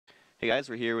Hey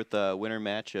guys, we're here with the winner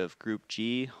match of Group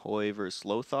G, Hoehj versus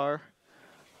Lothar.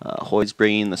 Hoehj's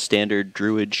bringing the standard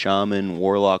Druid, Shaman,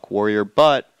 Warlock, Warrior,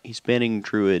 but he's banning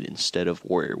Druid instead of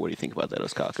Warrior. What do you think about that,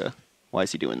 Osaka? Why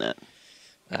is he doing that?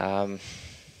 I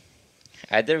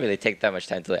didn't really take that much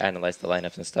time to analyze the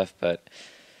lineups and stuff, but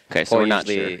Okay, so we're not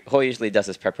sure. Hoehj usually does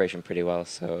his preparation pretty well,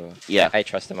 so yeah, I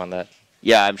trust him on that.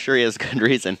 Yeah, I'm sure he has good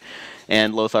reason.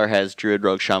 And Lothar has Druid,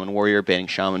 Rogue, Shaman, Warrior, banning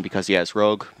Shaman because he has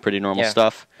Rogue. Pretty normal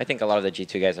stuff. I think a lot of the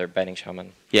G2 guys are banning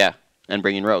Shaman. Yeah, and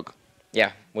bringing Rogue.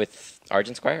 Yeah, with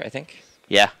Argent Squire, I think.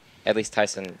 Yeah. At least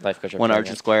Tyson, Life Coach. One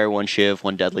Argent Squire, one Shiv,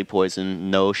 one Deadly Poison,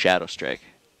 no Shadow Strike.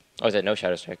 Oh, is it no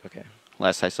Shadow Strike? Okay.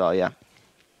 Last I saw, yeah.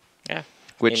 Yeah.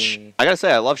 Which, I gotta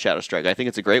say, I love Shadow Strike. I think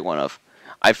it's a great one of.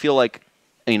 I feel like,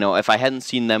 you know, if I hadn't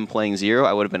seen them playing 0,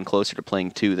 I would have been closer to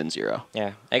playing 2 than 0.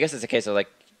 Yeah, I guess it's a case of, like,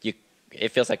 it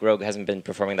feels like Rogue hasn't been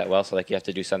performing that well, so, like, you have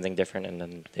to do something different, and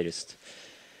then they just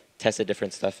tested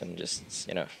different stuff, and just,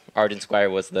 you know, Argent Squire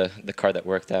was the card that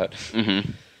worked out.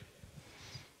 Mm-hmm.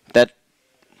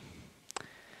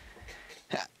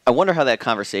 I wonder how that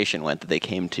conversation went that they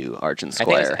came to Argent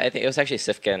Squire. I think it was actually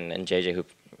Sifka and JJ who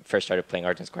first started playing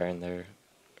Argent Squire in their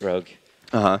Rogue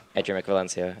at Jermic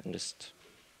Valencia, and just...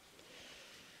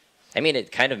 I mean,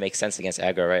 it kind of makes sense against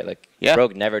aggro, right? Like,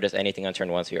 Rogue never does anything on turn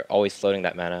 1, so you're always floating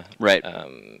that mana. Right.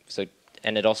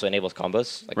 And it also enables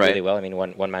combos, like, really well. I mean,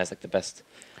 one mana is, like, the best...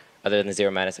 Other than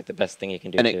 0 mana, it's, like, the best thing you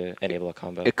can do to enable a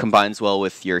combo. It combines well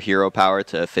with your hero power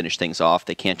to finish things off.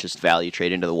 They can't just value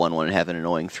trade into the 1/1 and have an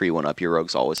annoying 3/1 up. Your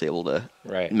Rogue's always able to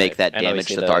make that damage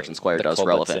that the Argent Squire does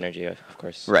relevant. Synergy, of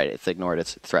course. Right. It's ignored.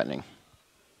 It's threatening.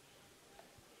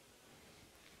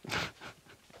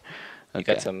 You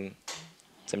got some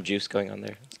juice going on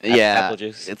there. Yeah, apple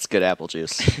juice. It's good apple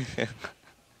juice.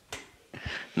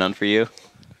 None for you?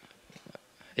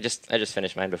 I just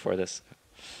finished mine before this.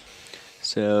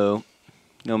 So,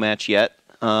 no match yet.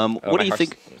 What do you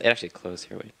think? It actually closed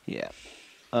here. Wait. Yeah.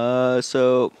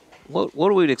 So, what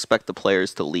do we expect the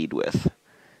players to lead with?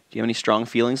 Do you have any strong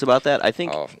feelings about that? I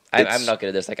think I'm not good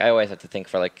at this. Like, I always have to think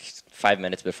for like 5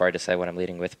 minutes before I decide what I'm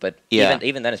leading with. But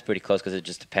even then, it's pretty close because it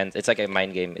just depends. It's like a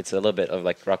mind game. It's a little bit of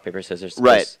like rock paper scissors.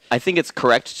 Right. I think it's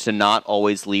correct to not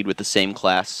always lead with the same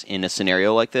class in a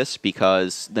scenario like this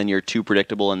because then you're too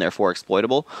predictable and therefore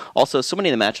exploitable. Also, so many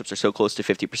of the matchups are so close to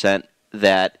 50%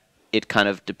 that it kind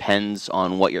of depends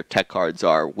on what your tech cards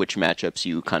are, which matchups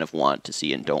you kind of want to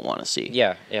see and don't want to see.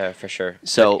 Yeah, for sure.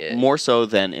 So more so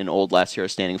than in old Last Hero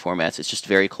Standing formats, it's just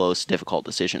very close, difficult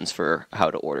decisions for how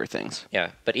to order things.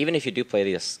 Yeah, but even if you do play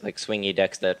these like swingy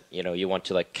decks that you want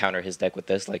to like counter his deck with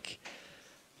this, like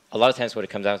a lot of times what it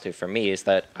comes down to for me is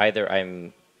that either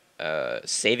I'm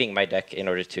saving my deck in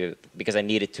order to because I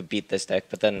need it to beat this deck,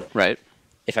 but then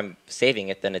if I'm saving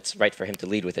it, then it's right for him to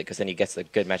lead with it because then he gets a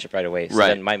good matchup right away. So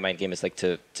then my mind game is like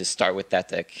to start with that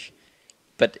deck.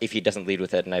 But if he doesn't lead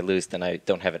with it and I lose, then I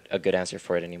don't have a good answer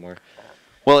for it anymore.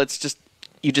 Well, it's just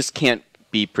you just can't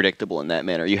be predictable in that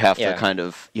manner. You have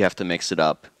to you have to mix it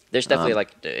up. There's definitely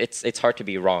like it's hard to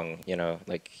be wrong.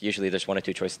 Like usually there's 1 or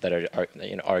 2 choices that are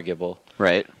arguable.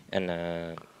 Right. And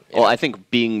well, I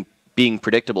think being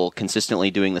predictable, consistently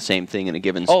doing the same thing in a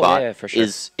given spot for sure.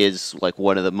 is like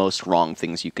one of the most wrong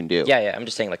things you can do. Yeah. I'm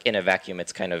just saying, like in a vacuum,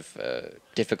 it's kind of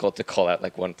difficult to call out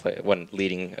like one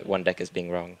deck as being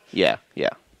wrong. Yeah.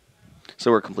 So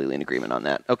we're completely in agreement on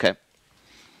that. Okay.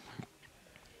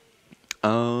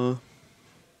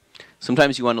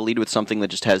 Sometimes you want to lead with something that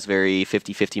just has very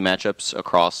 50-50 matchups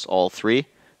across all 3,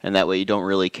 and that way you don't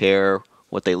really care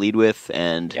what they lead with,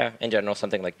 and in general,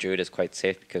 something like Druid is quite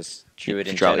safe because Druid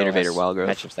in draw general Innervator has Wild Growth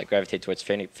matchups that gravitate towards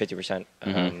 50%.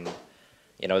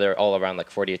 They're all around like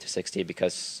 40 to 60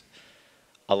 because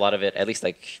a lot of it, at least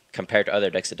like compared to other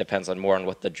decks, it depends more on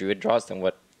what the Druid draws than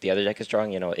what the other deck is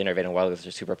drawing. Innervator Wild Growth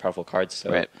are super powerful cards,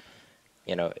 so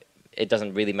it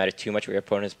doesn't really matter too much what your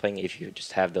opponent is playing if you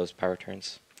just have those power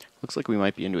turns. Looks like we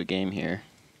might be into a game here.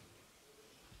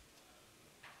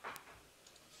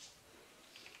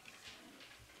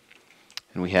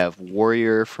 And we have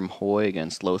Warrior from Hoehj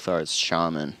against Lothar's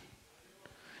Shaman.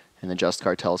 And the Just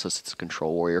card tells us it's a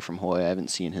Control Warrior from Hoehj. I haven't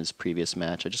seen his previous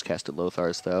match. I just casted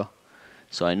Lothar's, though.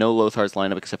 So I know Lothar's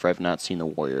lineup, except for I've not seen the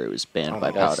Warrior. It was banned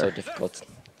by Powder. That's so difficult.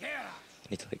 You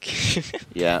need to,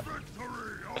 like... Yeah.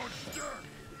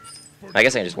 I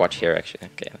guess I can just watch here, actually.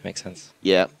 Okay, that makes sense.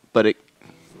 Yeah, but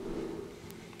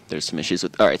there's some issues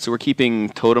with... Alright, so we're keeping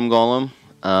Totem Golem.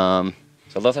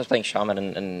 So Lothar's playing Shaman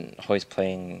and Hoehj's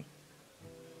playing...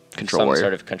 Control Warrior.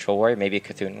 Sort of Control Warrior, maybe a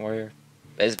Cthulhu Warrior.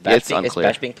 Is Bash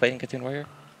being played in Cthulhu Warrior?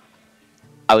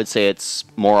 I would say it's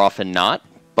more often not,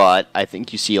 but I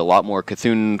think you see a lot more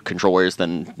Cthulhu Control Warriors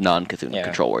than non-Cthulhu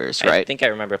Control Warriors, right? I think I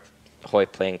remember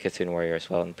Hoehj playing Cthulhu Warrior as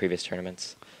well in previous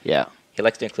tournaments. Yeah. He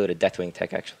likes to include a Deathwing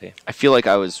tech, actually. I feel like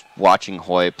I was watching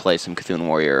Hoehj play some Cthulhu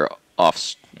Warrior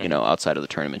off, outside of the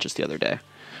tournament just the other day.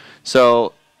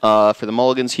 So, for the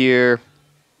mulligans here,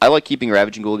 I like keeping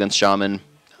Ravaging Ghoul against Shaman.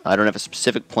 I don't have a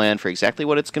specific plan for exactly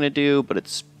what it's going to do, but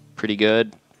it's pretty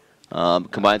good.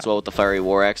 Combines well with the Fiery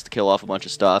War Axe to kill off a bunch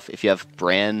of stuff. If you have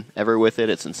Bran ever with it,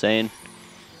 it's insane.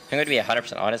 I'm going to be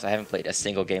 100% honest. I haven't played a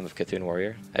single game of Cthulhu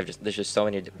Warrior. There's just so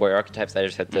many warrior archetypes that I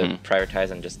just had to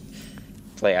prioritize and just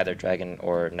play either Dragon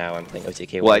or now I'm playing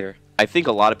OTK Warrior. I think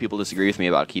a lot of people disagree with me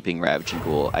about keeping Ravaging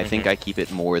Ghoul. I think I keep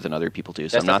it more than other people do,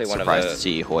 so That's I'm not definitely surprised to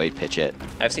see Hoehj pitch it.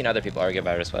 I've seen other people argue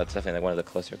about it as well. It's definitely like one of the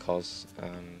closer calls.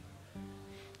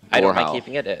 I don't mind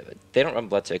keeping it. They don't run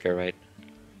Bloodseeker, right?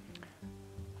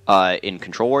 In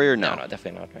Control Warrior, no. No,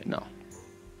 definitely not, right? No.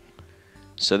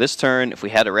 So this turn, if we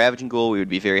had a Ravaging Ghoul, we would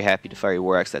be very happy to Fiery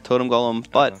War Axe that Totem Golem,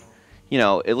 but,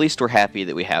 at least we're happy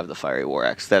that we have the Fiery War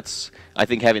Axe. I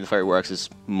think having the Fiery War Axe is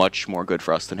much more good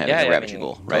for us than having the Ravaging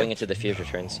Ghoul, right? Going into the future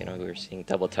turns, we were seeing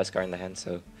double Tuskar in the hand,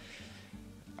 so...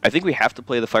 I think we have to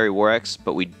play the Fiery War Axe,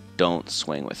 but we don't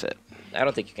swing with it. I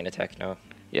don't think you can attack, no.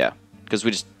 Yeah, because we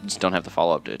just don't have the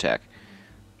follow-up to attack.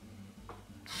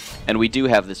 And we do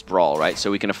have this Brawl, right?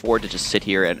 So we can afford to just sit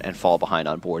here and fall behind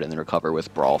on board and then recover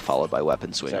with Brawl followed by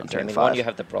Weapon Swing on turn 5. One, you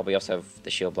have the Brawl, but you also have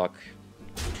the Shield Block.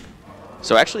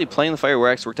 So actually playing the Fiery War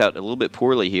Axe worked out a little bit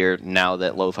poorly here now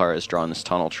that Lothar has drawn this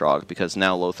Tunnel Trog, because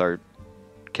now Lothar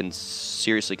can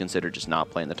seriously consider just not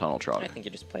playing the Tunnel Trog. I think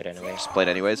you just played anyway. Just played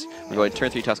anyways. We're going turn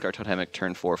 3 Tuskar Totemic,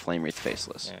 turn 4 Flame Wreath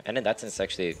Faceless. Yeah. And in that sense,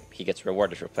 actually, he gets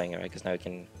rewarded for playing it, right? Because now he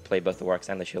can play both the War Axe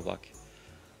and the Shield Block.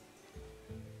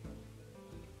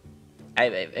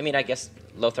 I mean, I guess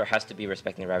Lothar has to be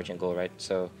respecting the Ravaging Ghoul, right?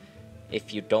 So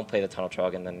if you don't play the Tunnel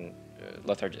Trog and then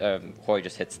Hoehj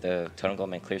just hits the Totem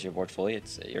Golem and clears your board fully,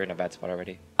 you're in a bad spot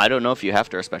already. I don't know if you have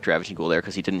to respect Ravaging Ghoul there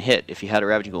because he didn't hit. If he had a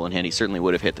Ravaging Ghoul in hand, he certainly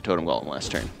would have hit the Totem Golem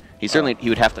last turn. He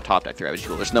would have to top deck the Ravaging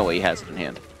Ghoul. There's no way he has it in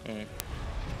hand.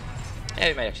 Yeah,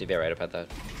 you might actually be right about that.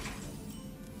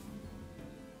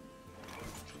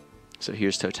 So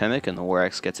here's Totemic, and the War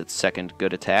Axe gets its second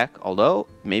good attack, although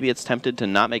maybe it's tempted to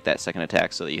not make that second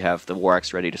attack so that you have the War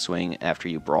Axe ready to swing after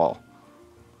you Brawl.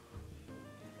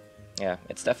 Yeah,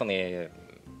 it's definitely,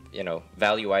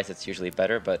 value-wise it's usually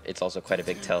better, but it's also quite a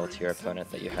big tell to your opponent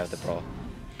that you have the Brawl.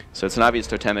 So it's an obvious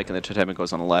Totemic, and the Totemic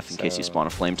goes on the left in case you spawn a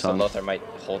Flame Tongue. So Lothar might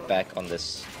hold back on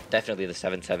this, definitely the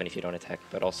 7/7 if you don't attack,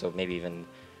 but also maybe even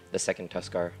the second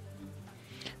Tuskar.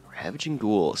 Ravaging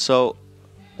Ghoul. So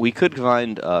we could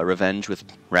find Revenge with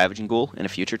Ravaging Ghoul in a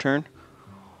future turn.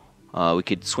 We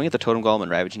could swing at the Totem Golem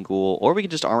and Ravaging Ghoul, or we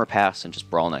could just Armor Pass and just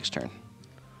Brawl next turn.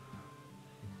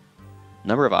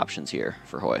 Number of options here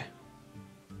for Hoehj.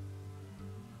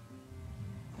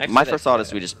 Actually, my first thought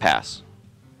is we just pass.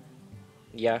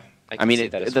 Yeah, I mean, see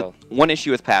that as well. One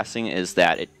issue with passing is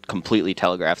that it completely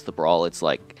telegraphs the Brawl. It's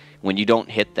like when you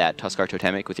don't hit that Tuskar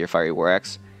Totemic with your Fiery War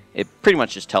Axe, it pretty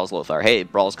much just tells Lothar, hey,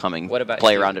 Brawl's coming,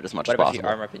 play around it as much as possible. What about if you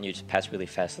armor up and you just pass really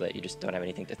fast so that you just don't have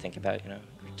anything to think about,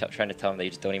 trying to tell them that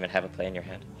you just don't even have a play in your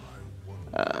hand.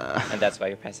 And that's why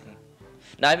you're passing.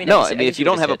 No, I mean, if you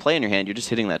don't have a play in your hand, you're just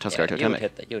hitting that Tuskar Totemic.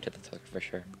 You would hit the Tuskar for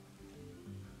sure.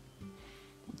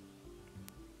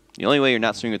 The only way you're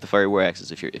not swinging with the Fiery War Axe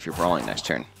is if you're brawling next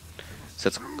turn. So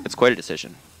it's quite a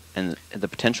decision, and the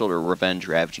potential to Revenge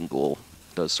Ravaging Ghoul,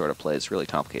 those sort of plays, really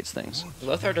complicates things.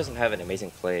 Lothar doesn't have an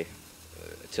amazing play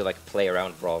to play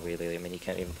around Brawl, really. I mean, he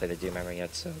can't even play the Doom Hammer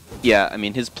yet, so... Yeah, I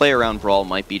mean, his play around Brawl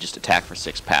might be just attack for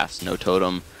 6 pass, no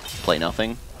totem, play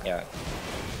nothing. Yeah.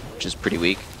 Which is pretty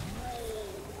weak.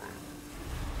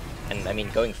 And, I mean,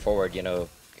 going forward,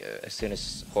 as soon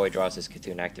as Hoehj draws his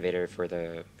Cthulhu Activator for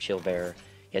the Shield Bearer,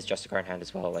 he has Justicar in hand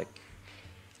as well.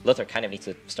 Lothar kind of needs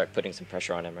to start putting some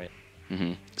pressure on him, right?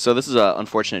 So this is an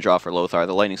unfortunate draw for Lothar.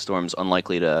 The Lightning Storm's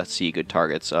unlikely to see good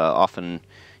targets. Often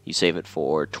you save it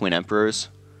for Twin Emperors,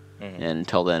 and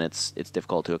until then it's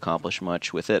difficult to accomplish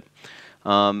much with it.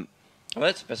 I'm a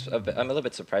little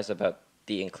bit surprised about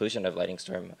the inclusion of Lightning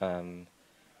Storm.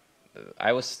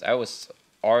 I was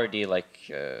already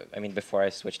before I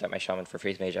switched out my Shaman for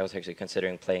Freeze Mage, I was actually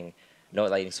considering playing no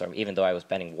Lightning Storm, even though I was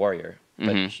banning Warrior.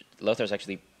 But Lothar's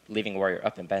actually leaving Warrior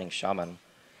up and banning Shaman,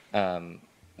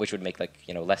 which would make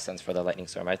less sense for the Lightning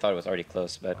Storm. I thought it was already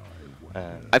close, but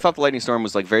I thought the Lightning Storm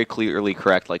was very clearly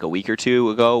correct a week or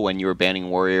two ago when you were banning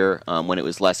Warrior when it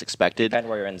was less expected. Ban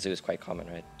Warrior and Zoo is quite common,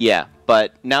 right? Yeah,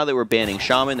 but now that we're banning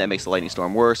Shaman, that makes the Lightning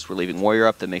Storm worse. We're leaving Warrior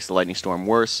up, that makes the Lightning Storm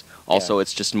worse. Also,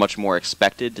 it's just much more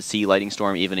expected to see Lightning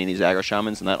Storm even in these aggro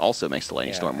Shamans, and that also makes the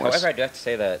Lightning Storm worse. However, I do have to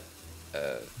say that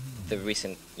the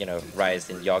recent, rise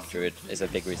in Yogg Druid is a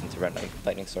big reason to run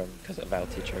Lightning Storm because of Val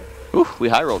Teacher. Ooh, we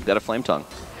high rolled, got a Flame Tongue.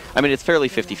 I mean, it's fairly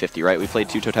 50-50, right? We played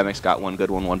 2 totemics, got 1 good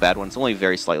one, 1 bad one. It's only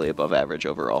very slightly above average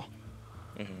overall.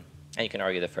 Mm-hmm. And you can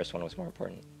argue the first one was more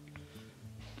important.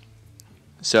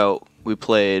 So we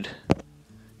played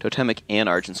Totemic and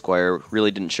Argent Squire.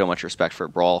 Really didn't show much respect for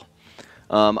Brawl.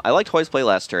 I liked Hoehj's play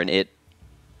last turn. It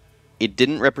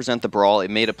didn't represent the Brawl.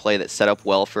 It made a play that set up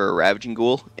well for a Ravaging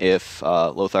Ghoul if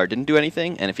Lothar didn't do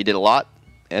anything. And if he did a lot,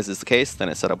 as is the case, then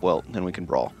it set up well. Then we can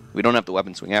Brawl. We don't have the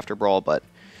weapon swing after Brawl, but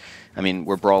I mean,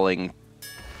 we're brawling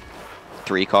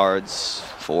 3 cards,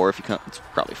 4 if you count. It's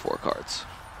probably 4 cards.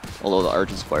 Although the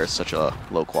Argent Squire is such a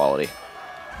low quality.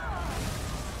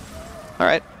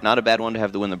 Alright, not a bad one to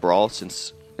have to win the Brawl,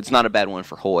 since it's not a bad one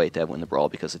for Hoehj to have win the Brawl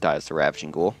because it dies to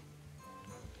Ravaging Ghoul.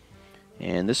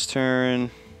 And this turn,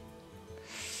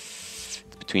 it's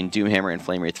between Doomhammer and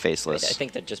Flame Wraith Faceless. I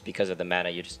think that just because of the mana,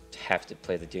 you just have to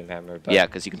play the Doomhammer. But yeah,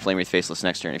 because you can Flame Wraith Faceless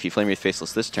next turn. If you Flame Wraith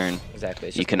Faceless this turn, exactly,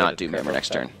 you cannot Doomhammer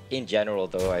next turn. In general,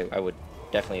 though, I would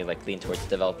definitely lean towards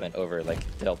development over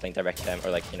developing Direct Dem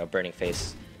or Burning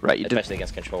Face. Right, especially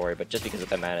against Control Warrior. But just because of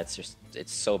the mana,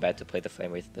 it's so bad to play the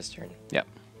Flame Wraith this turn. Yeah.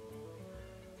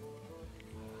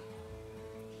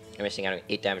 You're missing out on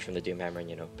 8 damage from the Doomhammer,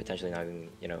 and potentially not even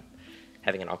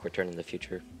having an awkward turn in the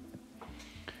future.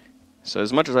 So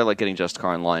as much as I like getting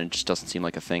Justicar online, it just doesn't seem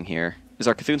like a thing here. Is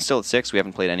our Cthulhu still at 6? We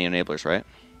haven't played any enablers, right?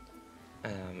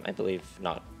 I believe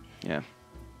not. Yeah.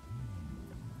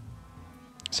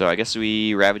 So I guess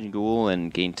we Ravaging Ghoul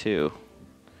and gain 2.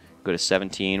 Go to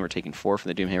 17. We're taking 4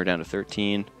 from the Doomhammer down to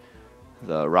 13.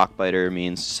 The Rockbiter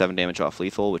means 7 damage off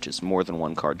lethal, which is more than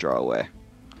 1 card draw away.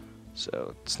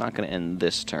 So it's not going to end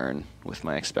this turn with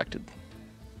my expected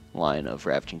line of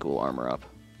Ravaging Ghoul armor up.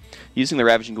 Using the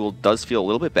Ravaging Ghoul does feel a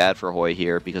little bit bad for Hoehj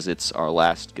here because it's our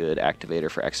last good activator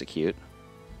for Execute.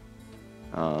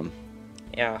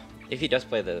 Yeah, if he does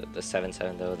play the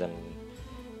 7/7 though, then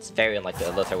it's very unlikely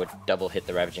that Lothar would double hit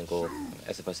the Ravaging Ghoul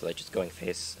as opposed to just going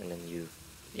face, and then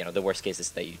the worst case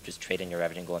is that you just trade in your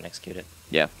Ravaging Ghoul and execute it.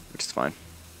 Yeah, which is fine.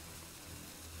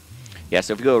 Yeah,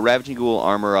 so if we go Ravaging Ghoul,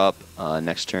 armor up,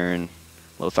 next turn,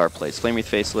 Lothar plays Flame Wraith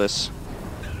Faceless,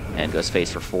 and goes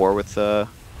face for 4 with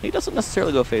he doesn't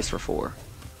necessarily go face for 4.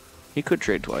 He could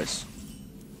trade twice.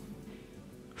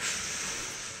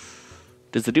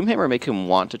 Does the Doomhammer make him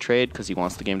want to trade because he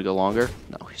wants the game to go longer?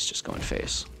 No, he's just going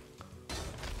face.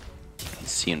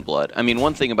 He's seeing blood. I mean,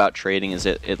 one thing about trading is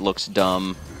it looks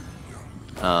dumb.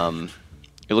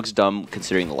 It looks dumb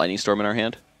considering the Lightning Storm in our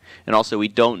hand. And also, we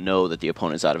don't know that the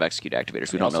opponent's out of Execute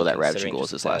activators. We don't know that Ravaging Ghoul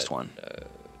is his last one.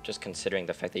 Just considering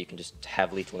the fact that you can just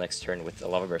have lethal next turn with a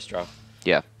Lava Burst draw.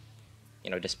 Yeah.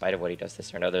 Despite of what he does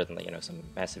this turn, other than some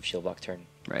massive shield block turn.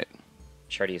 Right.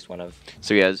 Shardy is one of.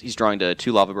 So he's drawing to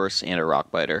 2 Lava Bursts and a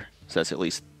Rockbiter. So that's at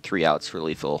least 3 outs for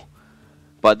lethal.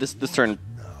 But this turn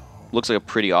looks like a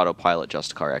pretty autopilot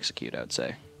Justicar Execute, I would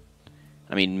say.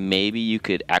 I mean, maybe you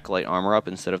could Acolyte armor up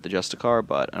instead of the Justicar,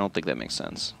 but I don't think that makes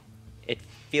sense. It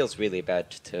feels really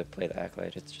bad to play the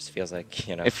Acolyte. It just feels like,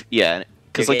 Yeah,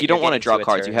 because you don't want to draw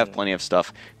cards. You have plenty of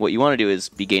stuff. What you want to do is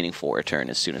be gaining 4 a turn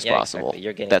as soon as possible. Exactly.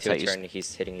 You're gaining 2 a turn.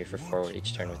 He's hitting you for 4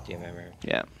 each turn with Doomhammer.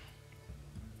 Yeah.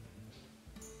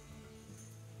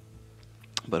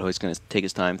 But Hoehj's going to take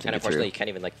his time to And unfortunately, you can't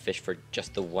even fish for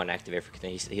just the one activator for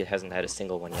Cthulhu. He hasn't had a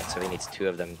single one yet, so he needs 2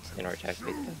 of them in order to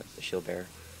activate the Shield Bearer.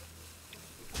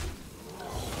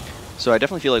 So I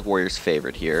definitely feel like Warrior's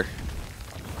favored here.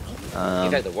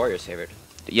 You got the Warrior's favored.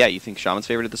 Yeah, you think Shaman's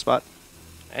favored at the spot?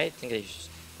 I think he's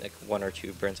just 1 or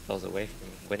 2 burn spells away from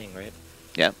winning, right?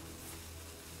 Yeah.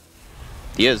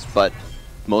 He is, but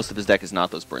most of his deck is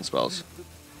not those burn spells.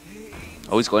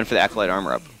 Oh, he's going for the Acolyte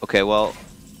armor up. Okay, well...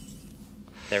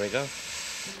 There we go.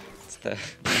 It's the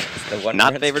one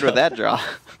not favored with that draw.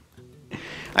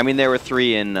 I mean, there were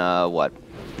 3 in, what,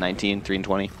 19, 3 and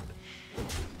 20?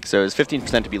 So it was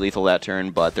 15% to be lethal that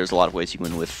turn, but there's a lot of ways you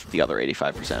can win with the other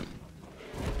 85%.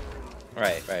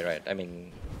 Right. I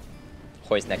mean,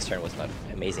 Hoehj's next turn was not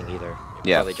amazing either.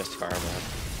 Yeah. Probably just armor up.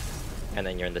 And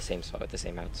then you're in the same spot with the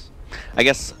same outs. I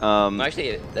guess...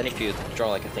 Actually, then if you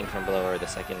draw a thing from below or the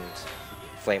second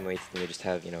Flame Wraith, then you just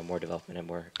have, more development and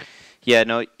more... Yeah,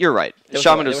 no, you're right.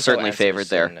 Shaman was certainly no favored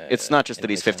there. It's not just in that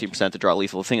he's my sense. 15% to draw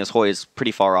lethal. The thing is, Hoehj is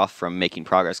pretty far off from making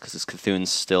progress because his Cthulhu's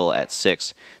still at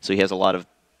 6. So he has a lot of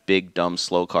big, dumb,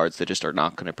 slow cards that just are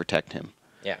not going to protect him.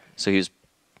 Yeah. So he's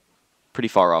pretty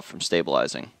far off from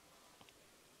stabilizing.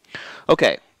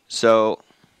 Okay, so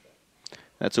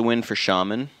that's a win for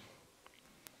Shaman.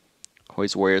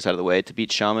 Hoehj's Warrior's out of the way. To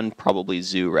beat Shaman, probably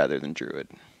Zoo rather than Druid.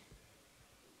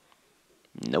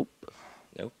 Nope.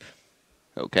 Nope.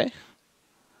 Okay.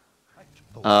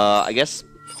 I guess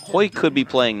Hoehj could be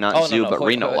playing not Oh, Zoo, no, but Hoehj-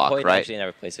 Reno Lock, Hoehj right? actually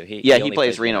never plays, so Yeah, he only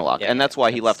plays Reno Lock, Yeah, and that's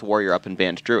why he that's- left Warrior up and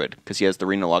banned Druid, because he has the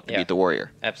Reno Lock to Yeah. beat the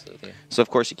Warrior. Absolutely. So of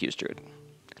course he cues Druid.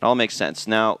 It all makes sense.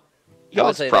 Now, I would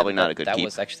Yaw's say probably that, not a good that keep.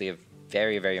 was actually a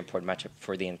very, very important matchup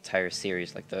for the entire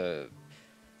series. Like the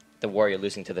Warrior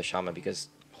losing to the Shaman, because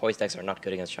Hoehj's decks are not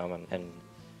good against Shaman, and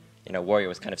Warrior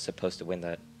was kind of supposed to win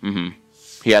that. Mm-hmm.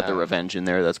 He had the Revenge in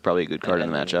there. That's probably a good card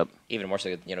in the matchup. Even more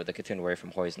so, the Cthulhu Warrior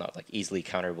from Hoehj is not like easily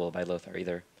counterable by Lothar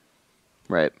either.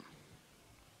 Right.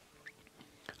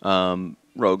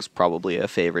 Rogue's probably a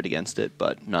favorite against it,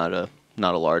 but not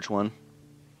a large one.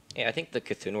 Yeah, I think the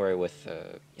Cthulhu Warrior with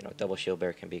double Shield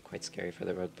Bearer can be quite scary for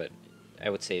the Rogue, but I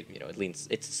would say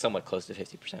it's somewhat close to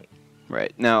 50%.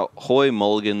 Right. Now, Hoehj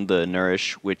mulligan the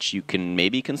Nourish, which you can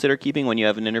maybe consider keeping when you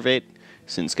have an Innervate,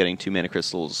 since getting 2 mana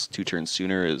crystals 2 turns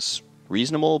sooner is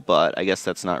reasonable, but I guess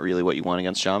that's not really what you want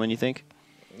against Shaman, you think?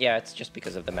 Yeah, it's just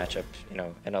because of the matchup,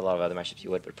 and a lot of other matchups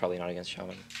you would, but probably not against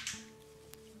Shaman.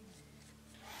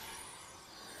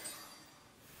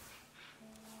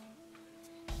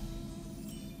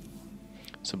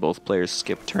 So both players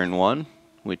skip turn 1,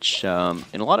 which in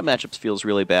a lot of matchups feels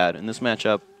really bad. In this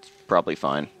matchup, it's probably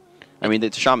fine. I mean,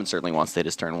 the Shaman certainly wants to hit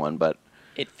his turn 1, but...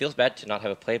 It feels bad to not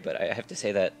have a play, but I have to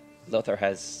say that Lothar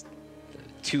has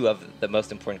 2 of the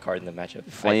most important cards in the matchup.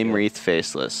 Flame Wreath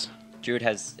Faceless.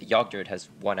 Yogg Druid has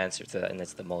one answer to that, and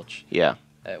it's the Mulch. Yeah.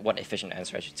 One efficient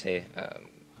answer, I should say.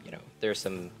 There's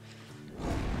some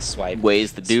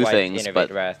ways to do things, Innervate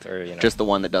but Wrath, or, just the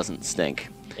one that doesn't stink.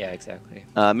 Yeah, exactly.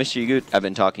 Mr. Yugut, I've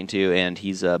been talking to, and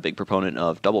he's a big proponent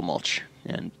of double mulch,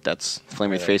 and that's Flame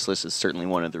Wreath Faceless is certainly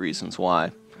one of the reasons why.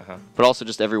 But also,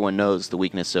 just everyone knows the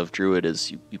weakness of Druid is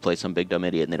you play some big dumb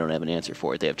idiot and they don't have an answer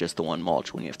for it. They have just the one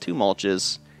mulch. When you have 2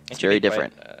 mulches, it's very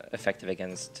different. Quite, effective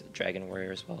against Dragon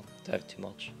Warrior as well to have 2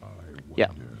 mulch. Yeah.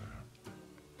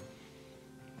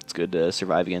 It's good to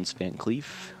survive against Van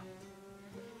Cleef.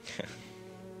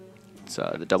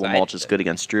 The double mulch is good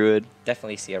against Druid.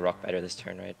 Definitely see a Rockbiter this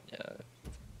turn, right?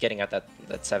 Getting out that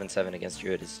 7/7 against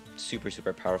Druid is super,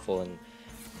 super powerful, and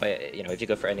if you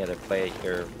go for any other play,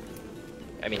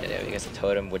 I guess a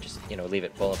Totem would just leave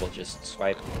it vulnerable, just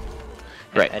swipe.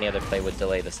 Right. Any other play would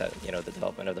delay the the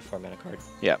development of the 4-mana card.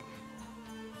 Yeah.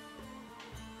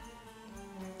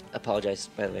 Apologize,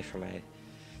 by the way, for my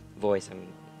voice.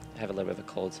 I have a little bit of a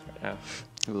cold right now.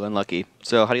 Ooh, unlucky.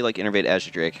 So how do you like Innervate Azure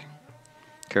Drake?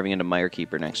 Curving into Mire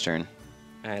Keeper next turn.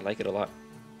 I like it a lot.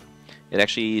 It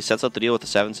actually sets up the deal with the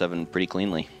 7/7 pretty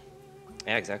cleanly.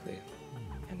 Yeah, exactly.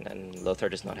 And Lothar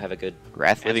does not have a good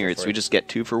Wrath Living Roots, we just get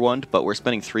 2 for 1, but we're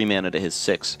spending 3 mana to his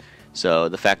 6. So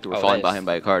the fact that we're falling behind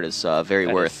by a card is very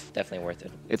worth. Definitely worth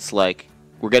it. It's like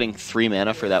we're getting 3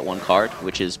 mana for that one card,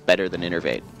 which is better than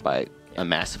Innervate by a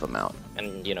massive amount.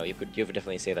 And you could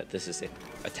definitely say that this is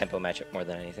a tempo matchup more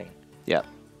than anything. Yeah.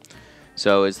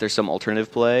 So is there some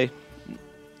alternative play?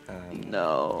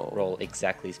 No. Roll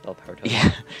exactly Spell Power Totem.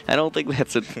 Yeah, I don't think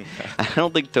that's a. I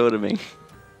don't think toteming.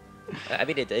 I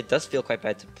mean, it does feel quite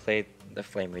bad to play the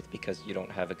Flame Wreath because you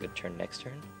don't have a good turn next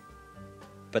turn.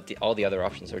 But all the other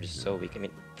options are just so weak. I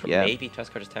mean, maybe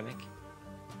Tuskar Temic.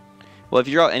 Well, if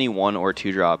you draw any 1 or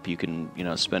 2 drop, you can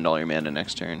spend all your mana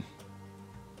next turn.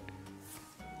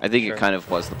 I think it kind of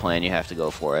was the plan. You have to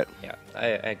go for it. Yeah, I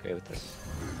agree with this.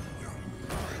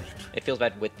 It feels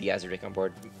bad with the Azuric on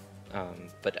board,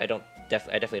 but I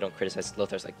definitely don't criticize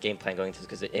Lothar's game plan going into this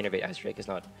because the Innervate Azuric is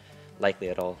not likely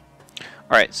at all.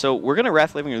 All right, so we're gonna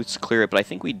Wrath Living Roots to clear it, but I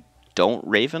think we don't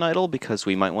Raven Idol because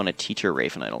we might want to Teacher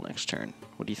Raven Idol next turn.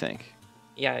 What do you think?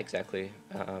 Yeah, exactly.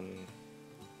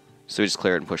 So we just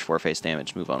clear it and push 4 face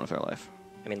damage, move on with our life.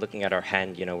 I mean, looking at our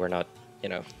hand, we're not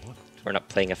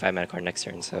playing a 5-mana card next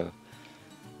turn, so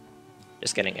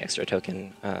just getting an extra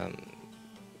token.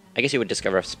 I guess you would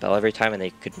discover a spell every time, and they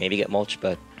could maybe get mulch,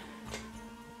 but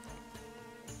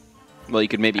well, you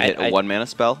could maybe hit a 1-mana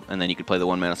spell, and then you could play the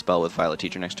 1-mana spell with Violet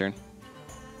Teacher next turn.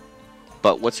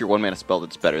 But what's your 1-mana spell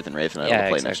that's better than Raven Idol to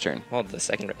play next turn? Well, the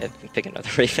second, pick another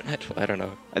Raven Idol. I don't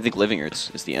know. I think Living Roots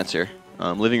is the answer.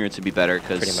 Living Roots would be better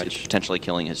because it's potentially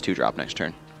killing his 2-drop next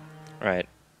turn. Right.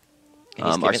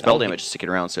 Our spell damage is sticking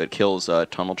around, so it kills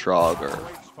Tunnel Trog or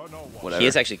whatever. He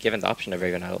is actually given the option of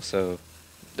Raven Idol, so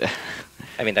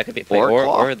I mean that could be a play. Or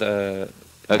or the.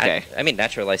 Okay. I mean,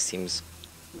 Naturalize seems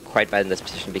quite bad in this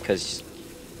position because,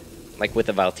 like with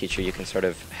the Vile Teacher, you can sort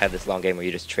of have this long game where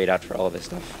you just trade out for all of this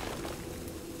stuff.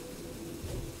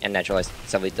 And Naturalize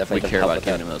definitely we care about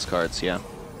giving him those cards, yeah.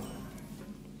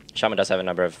 Shaman does have a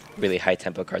number of really high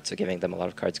tempo cards, so giving them a lot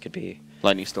of cards could be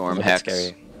Lightning Storm, a Hex.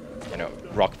 scary.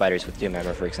 Rock Biters with Doom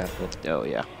Hammer, for example. Oh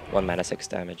yeah. 1 mana 6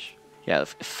 damage. Yeah,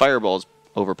 Fireball's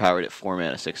overpowered at 4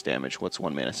 mana 6 damage. What's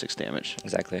 1 mana 6 damage?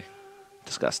 Exactly.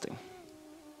 Disgusting.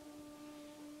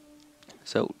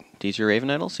 So, Teacher Raven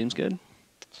Idol seems good.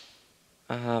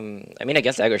 I mean,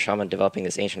 against Aggro Shaman, developing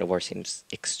this Ancient of War seems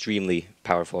extremely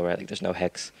powerful, right? Like, there's no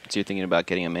Hex. So you're thinking about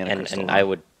getting a mana crystal. And I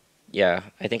would, yeah,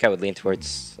 I think I would lean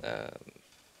towards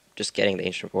just getting the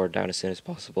Ancient of War down as soon as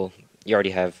possible. You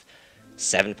already have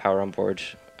 7 power on board,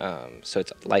 so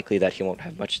it's likely that he won't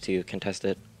have much to contest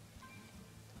it.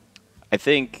 I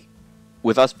think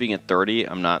with us being at 30,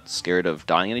 I'm not scared of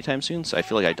dying anytime soon, so I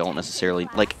feel like I don't necessarily...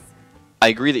 Like, I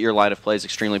agree that your line of play is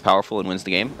extremely powerful and wins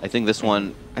the game. I think this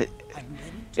one...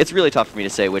 It's really tough for me to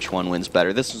say which one wins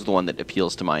better. This is the one that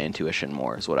appeals to my intuition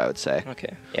more, is what I would say.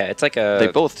 Okay. Yeah, it's like a... They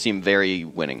both seem very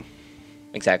winning.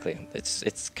 Exactly.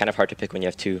 It's kind of hard to pick when you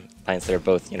have 2 lines that are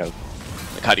both, you know...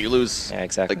 Like, how do you lose? Yeah,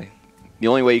 exactly. Like, the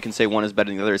only way you can say one is better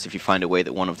than the other is if you find a way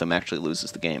that one of them actually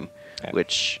loses the game,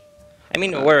 which... I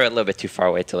mean, we're a little bit too far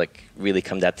away to like really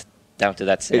come down to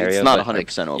that scenario. It's not 100%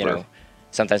 like, over. You know,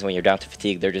 sometimes when you're down to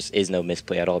fatigue, there just is no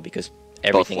misplay at all because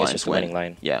everything is just a winning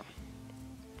line. Yeah.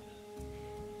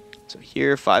 So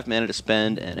here, 5 mana to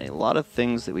spend, and a lot of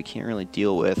things that we can't really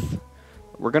deal with.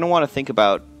 We're going to want to think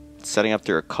about setting up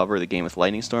to recover the game with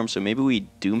Lightning Storm, so maybe we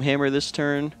Doomhammer this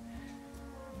turn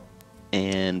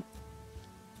and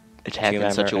attack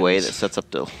in such a way that sets up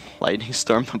to Lightning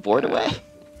Storm the board away.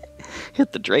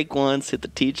 Hit the Drake once, hit the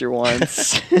Teacher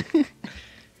once.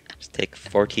 Just take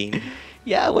 14.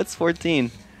 Yeah, what's 14?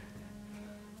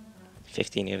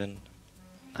 15 even.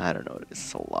 I don't know.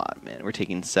 It's a lot, man. We're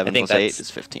taking 7 plus 8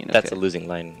 is 15. Okay. That's a losing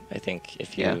line, I think,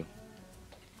 if you... Yeah.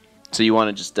 So you want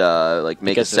to just like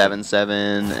make a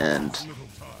 7/7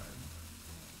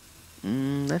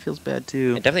 and... that feels bad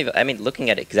too. It definitely, I mean, looking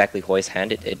at exactly Hoehj's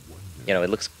hand, it you know, it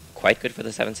looks quite good for the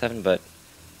 7/7, but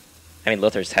I mean,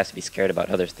 Lothar has to be scared about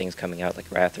other things coming out,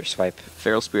 like Wrath or Swipe.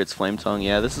 Feral Spirit's Flame Tongue,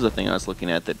 yeah, this is a thing I was looking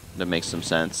at that makes some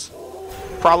sense.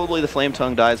 Probably the Flame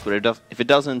Tongue dies, but if it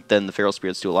doesn't, then the Feral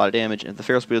Spirits do a lot of damage, and if the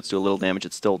Feral Spirits do a little damage,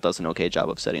 it still does an okay job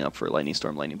of setting up for Lightning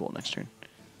Storm, Lightning Bolt next turn.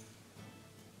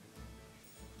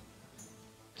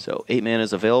 So 8 mana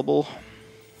is available.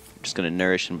 I'm just going to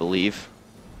Nourish and Believe.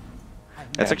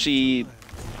 That's actually,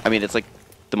 I mean, it's like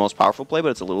the most powerful play, but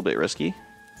it's a little bit risky,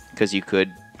 because you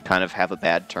could kind of have a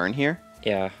bad turn here.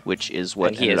 Yeah. Which is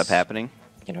what ended up happening.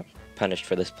 You know, punished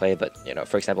for this play, but, you know,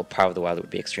 for example, Power of the Wild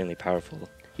would be extremely powerful.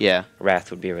 Yeah.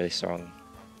 Wrath would be really strong.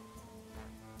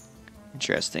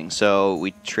 Interesting. So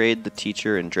we trade the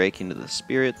Teacher and Drake into the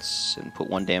Spirits and put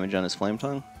 1 damage on his Flame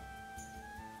Tongue.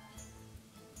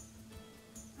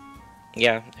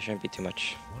 Yeah, there shouldn't be too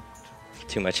much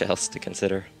else to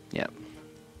consider. Yeah.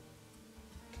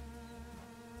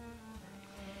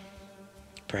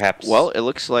 Perhaps. Well, it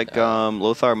looks like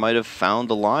Lothar might have found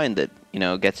the line that, you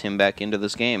know, gets him back into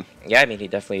this game. Yeah, I mean, he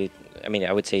definitely... I mean,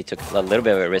 I would say he took a little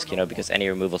bit of a risk, you know, because any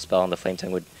removal spell on the Flame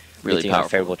Tongue would really lead to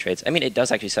favorable trades. I mean, it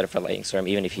does actually set up for Lightning Storm,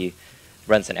 even if he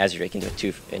runs an Azure into a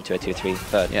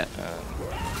 2/3. But yeah.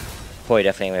 Hoehj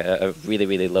definitely a really,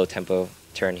 really low tempo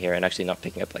turn here, and actually not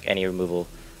picking up like any removal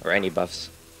or any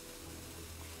buffs.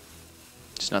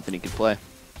 Just nothing he could play.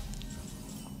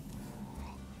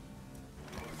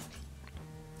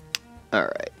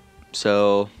 Alright,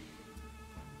 so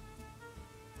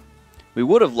we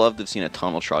would have loved to have seen a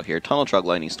Tunnel Trog here. Tunnel Trog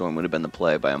Lightning Storm would have been the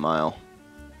play by a mile.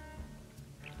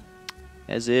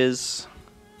 As is,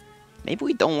 maybe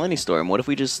we don't Lightning Storm. What if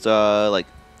we just like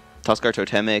Tuskar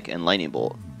Totemic and Lightning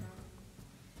Bolt?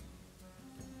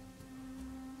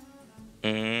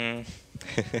 It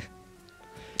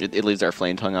leaves our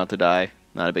Flame Tongue out to die.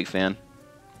 Not a big fan.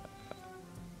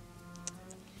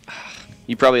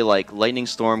 You probably like Lightning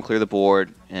Storm, clear the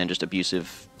board, and just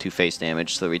abusive 2-face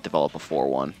damage so that we develop a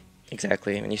 4/1.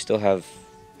 Exactly. I mean, you still have...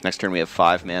 Next turn we have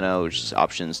 5 mana, which is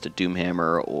options to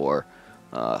Doomhammer or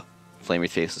Flame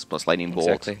Wreath Faceless plus Lightning Bolt.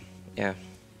 Exactly. Yeah.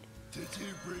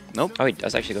 Nope. Oh, he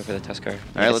does actually go for the Tuskar.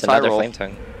 Alright, let's high roll. Flame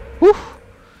Tongue. Whew!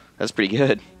 That's pretty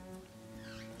good.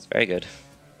 It's very good.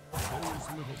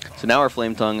 So now our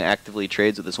Flame Tongue actively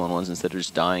trades with this 1/1s instead of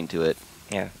just dying to it.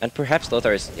 Yeah, and perhaps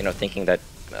Lothar is, you know, thinking that...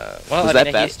 well, was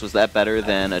that best? Was that better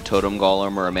than a Totem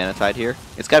Golem or a Manatide here?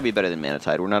 It's got to be better than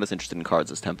Manatide. We're not as interested in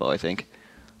cards as Tempo, I think.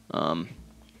 I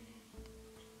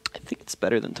think it's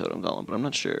better than Totem Golem, but I'm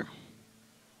not sure.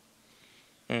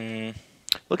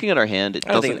 Looking at our hand, it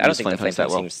doesn't I don't think the Flame Flame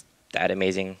Tongue seems that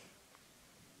amazing.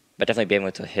 But definitely being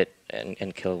able to hit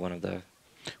and kill one of the...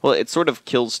 Well, it sort of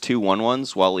kills 2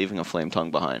 1/1s while leaving a Flame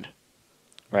Tongue behind.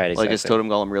 Right, exactly. Like, is Totem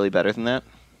Golem really better than that?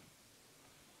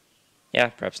 Yeah,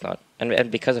 perhaps not.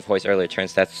 And because of Hoehj's earlier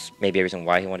turns, that's maybe a reason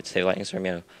why he wanted to save Lightning Storm.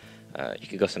 You know, you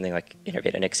could go something like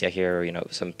Innervate Onyxia here, or, you know,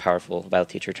 some powerful Battle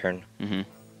Teacher turn.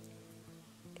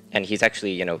 and he's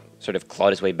actually, you know, sort of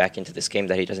clawed his way back into this game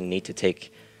that he doesn't need to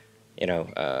take, you know,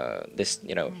 this,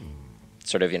 you know,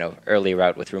 sort of, you know, early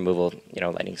route with removal, you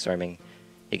know, lightning storming.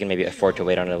 He can maybe afford to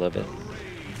wait on it a little bit.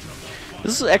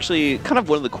 This is actually kind of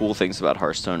one of the cool things about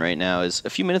Hearthstone right now is a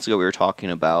few minutes ago we were talking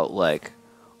about, like,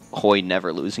 Hoehj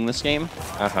never losing this game.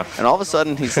 And all of a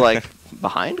sudden he's, like,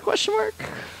 behind, question mark?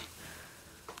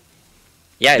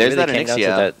 Yeah, there's really that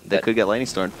Onyxia that could get lightning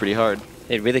stormed pretty hard.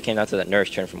 It really came down to that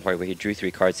nourish turn from Hoehj where he drew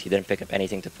 3 cards, he didn't pick up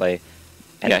anything to play.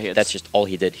 And yeah, that's just all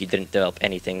he did. He didn't develop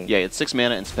anything. Yeah, he had 6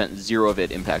 mana and spent 0 of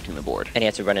it impacting the board. And he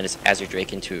had to run in his Azure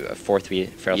Drake into a 4/3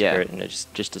 Feral Spirit, and it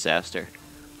just disaster.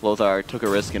 Lothar took a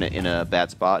risk in a bad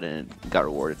spot and got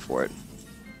rewarded for it.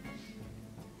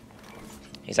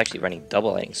 He's actually running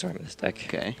double Lightning Storm in this deck.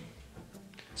 Okay.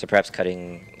 So perhaps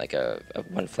cutting like a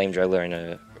 1 Flame Juggler and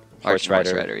a Horse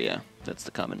Rider. Horse Rider, yeah. That's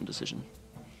the common decision.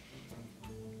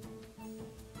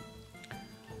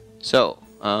 So,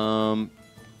 I'm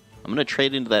going to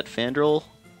trade into that Fandral,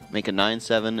 make a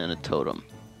 9/7 and a Totem.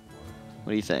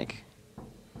 What do you think?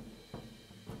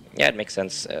 Yeah, it makes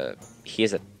sense. He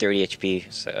is at 30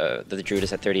 HP, so, the Druid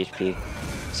is at 30 HP,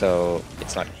 so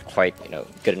it's not quite, you know,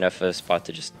 good enough of a spot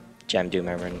to just jam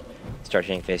Doomhammer and start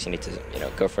hitting face. You need to, you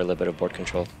know, go for a little bit of board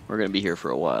control. We're going to be here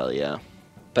for a while, yeah.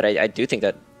 But I do think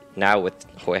that now with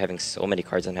Hoehj having so many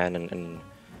cards in hand and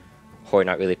Hoehj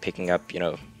not really picking up, you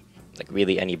know, like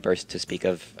really any burst to speak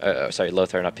of, sorry,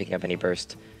 Lothar not picking up any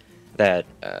burst, that,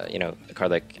 you know, a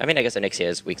card like, I mean, I guess Onyxia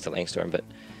is weak to Lightning Storm, but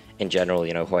in general,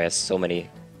 you know, Hoehj has so many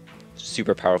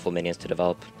super powerful minions to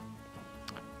develop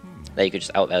that you could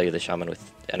just outvalue the Shaman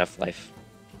with enough life.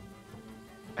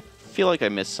 I feel like I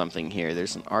missed something here.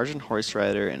 There's an Argent Horse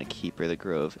Rider and a Keeper of the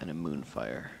Grove and a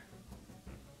Moonfire.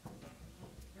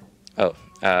 Oh,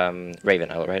 Raven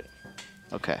Isle, right?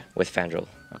 Okay. With Fandral.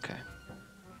 Okay.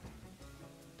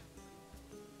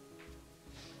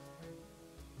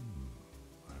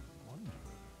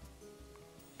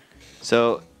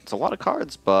 So, it's a lot of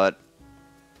cards, but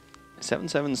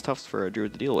 7/7 is tough for a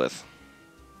Druid to deal with.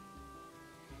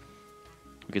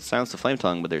 We could silence the Flame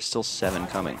Tongue, but there's still 7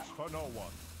 coming.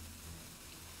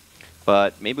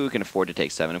 But maybe we can afford to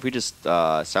take 7. If we just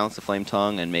silence the Flame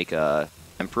Tongue and make a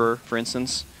Emperor, for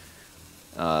instance.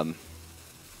 He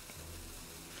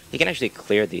can actually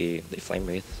clear the Flame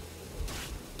Wraith.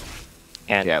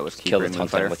 And kill the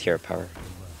Tauntaun with Hero Power.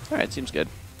 Alright, seems good.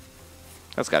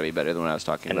 That's got to be better than what I was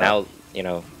talking about. And now, you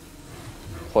know,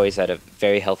 Hoehj's at a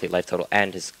very healthy life total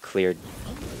and has cleared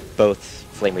both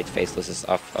Flame Wraith Facelesses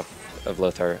off of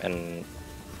Lothar, and,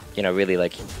 you know, really,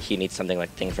 like, he needs something like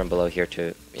Thing from Below here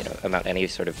to, you know, amount any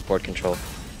sort of board control.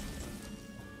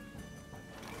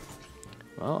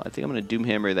 Well, I think I'm going to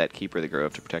Doomhammer that Keeper of the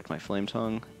Grove to protect my Flame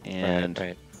Tongue,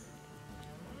 and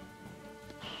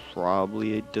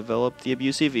probably develop the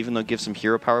Abusive, even though it gives some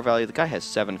hero power value. The guy has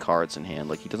 7 cards in hand.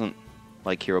 Like, he doesn't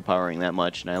like hero powering that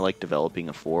much, and I like developing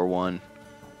a 4/1.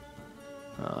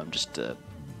 Just to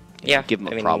give him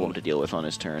a problem to deal with on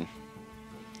his turn.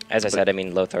 As I said, I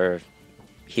mean, Lothar,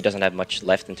 he doesn't have much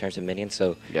left in terms of minions,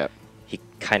 so he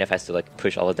kind of has to like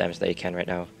push all the damage that he can right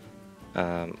now.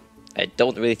 I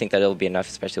don't really think that it'll be enough,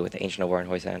 especially with the Ancient of War in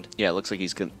Hoehj's hand. Yeah, it looks like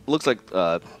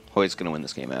Hoehj's gonna win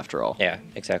this game after all. Yeah,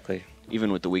 exactly.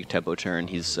 Even with the weak tempo turn,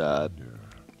 he's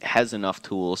has enough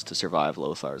tools to survive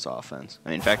Lothar's offense. I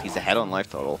mean, in fact, he's ahead on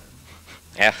life total.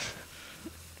 Yeah.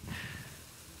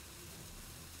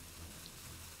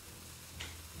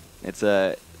 It's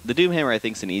the Doomhammer, I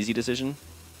think, is an easy decision.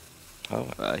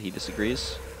 Oh. He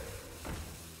disagrees.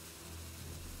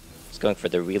 He's going for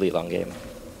the really long game.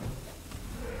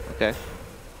 Okay.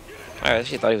 I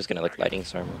actually thought he was gonna like Lightning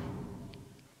Storm.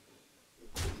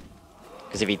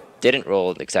 Because if he didn't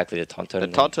roll exactly the Taunt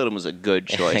Totem... The Taunt Totem was a good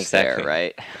choice there,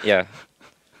 right? Yeah.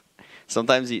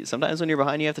 Sometimes when you're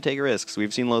behind, you have to take risks.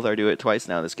 We've seen Lothar do it twice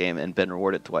now this game and been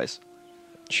rewarded twice.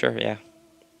 Sure, yeah.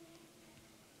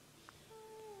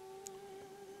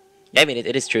 Yeah, I mean,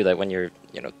 it is true that when you're,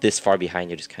 you know, this far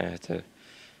behind, you just kind of have to...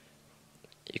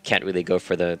 You can't really go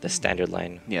for the standard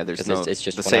line. Yeah, there's it's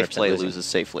just the safe play losing. loses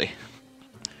safely.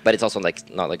 But it's also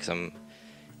like not like some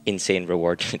insane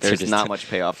reward. There's not much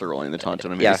payoff for rolling the Taunt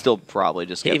Totem. He'll still probably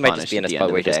just get punished. He might just be in a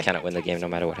spot where he just cannot win the game no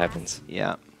matter what happens.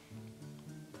 Yeah.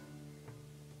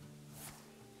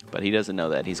 But he doesn't know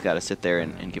that. He's got to sit there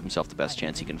and give himself the best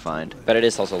chance he can find. But it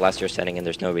is also last year's standing, and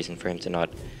there's no reason for him to not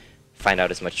find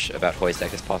out as much about Hoehj's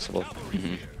deck as possible.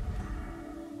 Mm-hmm.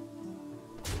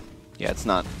 Yeah, it's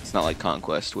not like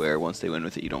Conquest where once they win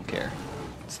with it, you don't care.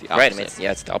 It's the opposite. Right, I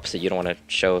mean, it's the opposite. You don't want to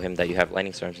show him that you have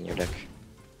Lightning Storms in your deck.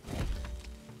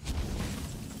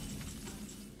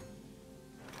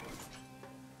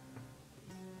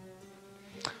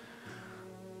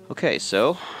 Okay,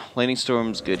 so Lightning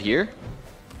Storm's good here.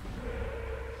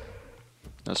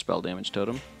 No spell damage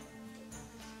totem.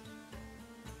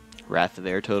 Wrath of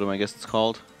Air totem, I guess it's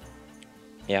called.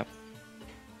 Yeah.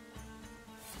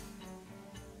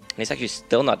 And he's actually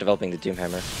still not developing the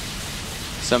Doomhammer.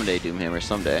 Someday, Doomhammer,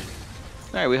 someday.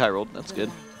 Alright, we high rolled. That's good.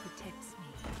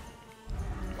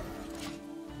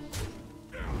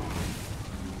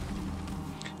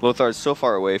 Lothar is so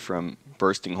far away from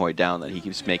bursting Hoehj down that he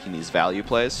keeps making these value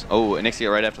plays. Oh,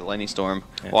 Anixia right after the Lightning Storm,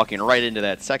 walking right into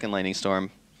that second Lightning Storm.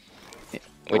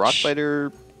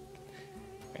 Rockbiter.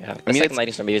 Yeah, the second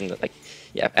Lightning Storm even like,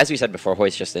 yeah, as we said before,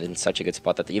 Hoehj's just in such a good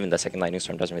spot that even the second Lightning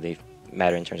Storm doesn't really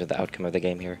matter in terms of the outcome of the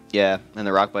game here. Yeah, and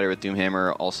the Rockbiter with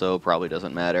Doomhammer also probably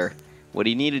doesn't matter. What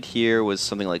he needed here was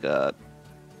something like a.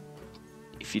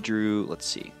 If you drew, let's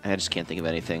see, I just can't think of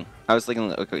anything. I was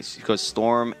thinking, okay, so he goes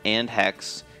Storm and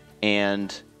Hex and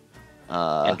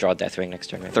draw Deathwing next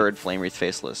turn. Maybe. Third Flame Wreath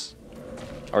Faceless.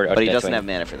 But he doesn't have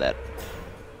mana for that.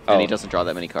 And he doesn't draw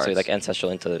that many cards. So like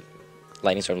Ancestral into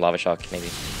Lightning Storm, Lava Shock, maybe.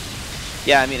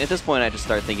 Yeah, I mean, at this point, I just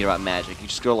start thinking about Magic. You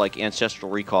just go like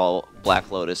Ancestral Recall,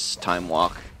 Black Lotus, Time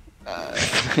Walk.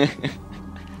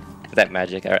 That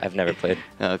Magic, I've never played.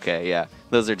 Okay, yeah.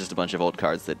 Those are just a bunch of old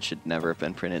cards that should never have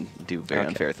been printed and do very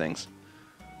unfair things.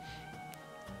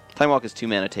 Time Walk is 2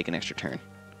 mana, take an extra turn.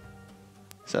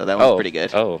 So that one's pretty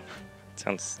good. Oh,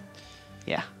 sounds...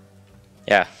 Yeah.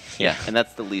 Yeah. Yeah, and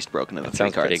that's the least broken of the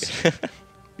 3 cards. Pretty good.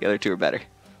 The other 2 are better.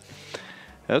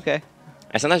 Okay.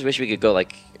 I sometimes wish we could go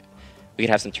like... We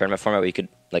could have some tournament format where you could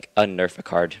like unnerf a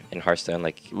card in Hearthstone,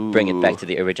 like bring it back to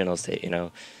the original state, you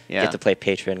know. Yeah. You get to play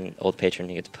Patron, old Patron,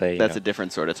 you get to play... That's a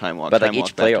different sort of Time Walk. But like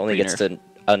each player only gets to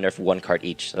unnerf 1 card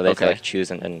each, so they have to like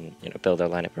choose and you know, build their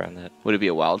lineup around that. Would it be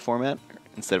a wild format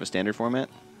instead of a standard format?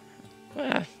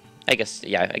 I guess,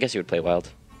 yeah, I guess you would play wild.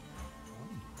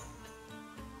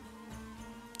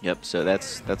 Yep, so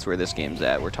that's where this game's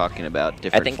at. We're talking about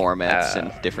different formats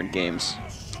and different games.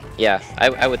 Yeah,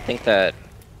 I would think that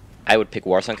I would pick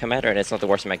Warsong Commander, and it's not the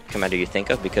Warsong Commander you think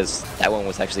of, because that one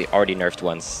was actually already nerfed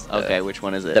once. Okay, which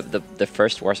one is it? The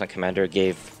first Warsong Commander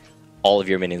gave all of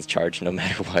your minions charge no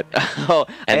matter what. Oh,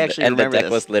 I actually remember the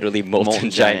deck was literally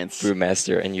Molten Giant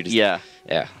Brewmaster, and you just... Yeah.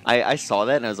 Yeah. I saw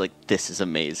that, and I was like, this is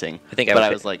amazing. I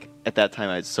was like, at that time,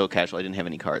 I was so casual, I didn't have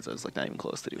any cards. I was like, not even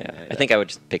close to doing that. I think I would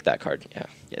just pick that card, yeah.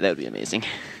 Yeah, that would be amazing.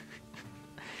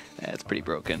 That's pretty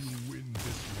broken.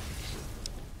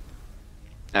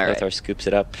 All right. Lothar scoops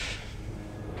it up.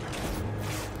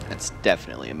 That's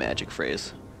definitely a Magic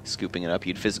phrase. Scooping it up.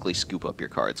 You'd physically scoop up your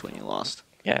cards when you lost.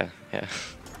 Yeah, yeah.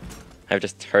 I've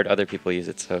just heard other people use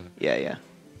it, so... Yeah, yeah.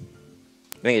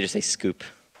 I think they just say scoop.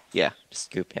 Yeah. Just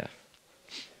scoop, yeah.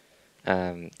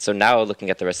 So now looking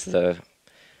at the rest of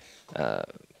the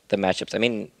matchups, I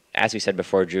mean, as we said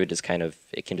before, Druid is kind of...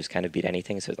 It can just kind of beat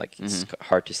anything, so like it's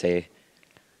hard to say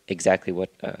exactly what,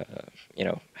 you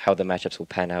know, how the matchups will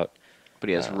pan out. But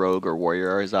he has Rogue or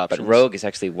Warrior are his options. But Rogue is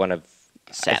actually one of...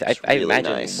 I really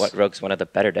imagine nice. what Rogue's one of the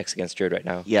better decks against Druid right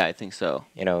now. Yeah, I think so.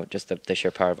 You know, just the sheer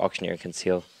power of Auctioneer and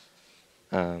Conceal,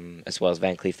 as well as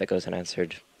Van Cleef that goes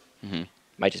unanswered.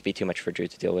 Might just be too much for Druid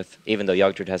to deal with. Even though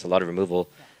Yogg Druid has a lot of removal,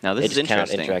 now this is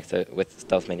interesting. Cannot interact with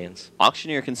stealth minions.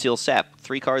 Auctioneer, Conceal, Sap.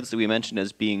 3 cards that we mentioned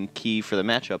as being key for the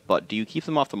matchup, but do you keep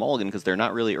them off the mulligan because they're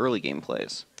not really early game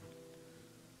plays?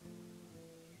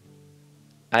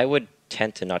 I would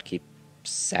tend to not keep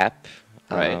Sap.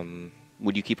 Right.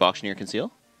 Would you keep Auctioneer,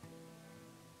 Conceal?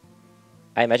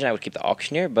 I imagine I would keep the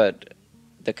Auctioneer, but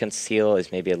the Conceal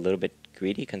is maybe a little bit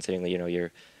greedy, considering that, you know,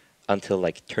 you're until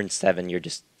like turn 7, you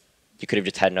could have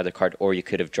just had another card, or you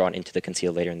could have drawn into the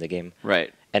Conceal later in the game.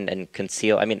 Right. And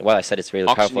Conceal, I mean, while I said it's really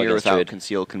powerful against without Druid,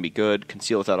 Conceal can be good.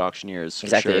 Conceal without Auctioneer is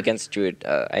exactly against Druid.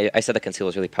 I said that Conceal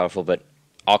is really powerful, but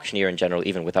Auctioneer in general,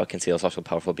 even without Conceal, is also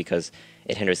powerful because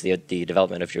it hinders the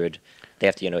development of Druid. They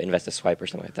have to, you know, invest a swipe or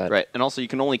something like that. Right, and also you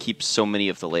can only keep so many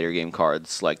of the later game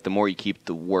cards. Like the more you keep,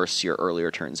 the worse your earlier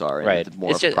turns are. And right. The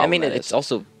more it's just, I mean, it's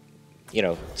also, you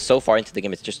know, so far into the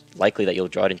game, it's just likely that you'll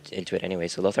draw it into it anyway.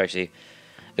 So Lothar actually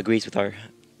agrees with our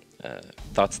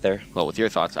thoughts there. Well, with your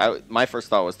thoughts, my first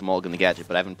thought was to mulligan the gadget,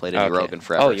 but I haven't played any Rogue in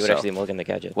forever. Oh, you would actually mulligan the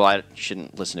gadget. Well, you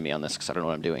shouldn't listen to me on this because I don't know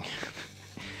what I'm doing.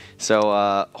 So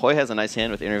Hoehj has a nice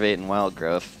hand with Innervate and Wild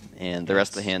Growth, and the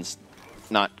rest of the hand's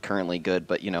not currently good,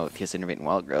 but, you know, if he has Innervate and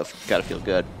Wild Growth, got to feel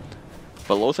good.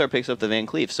 But Lothar picks up the Van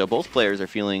Cleef, so both players are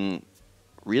feeling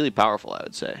really powerful, I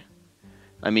would say.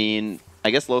 I mean,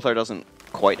 I guess Lothar doesn't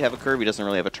quite have a curve. He doesn't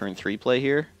really have a turn 3 play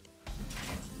here.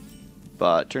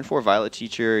 But turn 4 Violet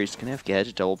Teacher, he's going to have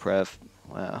Gadget Double Pref.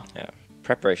 Wow. Yeah,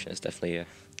 Preparation is definitely a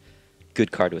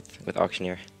good card with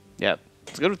Auctioneer. Yeah,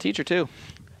 it's good with Teacher, too.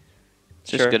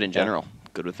 It's just good in general.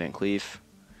 Good with Van Cleef.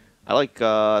 I like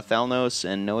Thalnos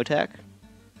and no attack.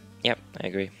 Yep, I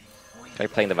agree. They're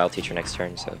playing the Vile Teacher next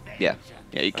turn, so. Yeah.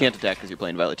 Yeah, you can't attack because you're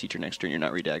playing Violet Teacher next turn. You're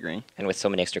not redaggering. And with so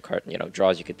many extra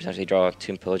draws, you could potentially draw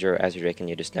Tomb Pillager or Azure Drake, and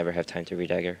you just never have time to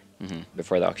redagger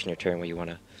before the Auctioneer turn where you want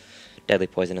to Deadly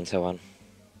Poison and so on.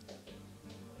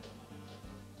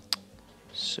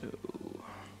 So,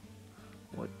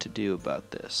 what to do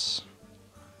about this?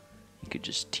 You could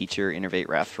just Teacher, Innervate,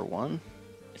 Wrath for 1.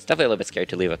 It's definitely a little bit scary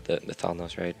to leave out the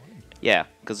Thalnos, right? Yeah,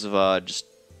 because of just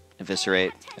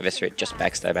Eviscerate. Eviscerate, just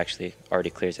Backstab actually already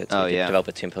clears it. Oh, So you yeah. could develop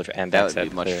a Tomb Pillager and That Backstab would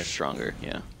be much clear. stronger,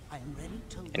 yeah.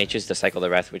 And he chooses to cycle the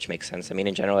Wrath, which makes sense. I mean,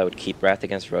 in general, I would keep Wrath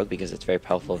against Rogue because it's very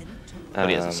powerful. But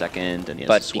he has a second, and he has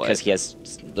a But swipe. because he has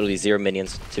literally 0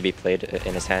 minions to be played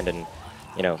in his hand, and,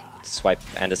 swipe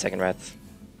and a second Wrath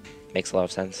makes a lot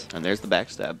of sense. And there's the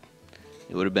Backstab.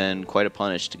 It would have been quite a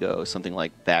punish to go something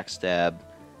like Backstab,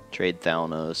 trade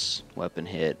Thalnos, Weapon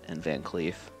Hit, and Van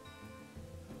Cleef.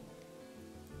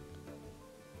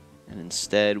 And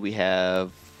instead we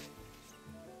have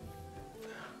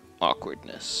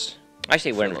Awkwardness.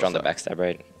 Actually, he wouldn't have drawn the Lothar. Backstab,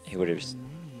 right? He would have just...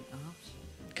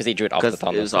 Because he drew it off the Because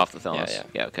Thalnos. it was off the Thalnos.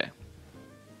 Yeah, okay.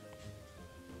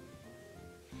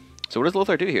 So what does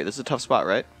Lothar do here? This is a tough spot,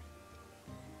 right?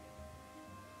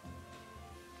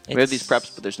 We have these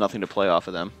preps, but there's nothing to play off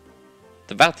of them.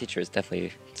 The Vile Teacher is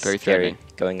definitely Very scary threatening.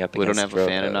 going up We don't against have a Rogue,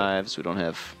 Fan of Knives. We don't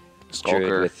have Druid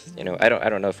Skulker. with, I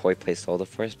don't know if Hoehj plays Soul of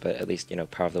Force, but at least,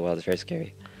 Power of the Wild is very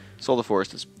scary. Soul of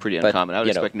Forest is pretty But, uncommon. I would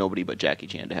you know- expect nobody but Jackie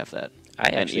Chan to have that. I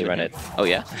And actually even run him. it. Oh,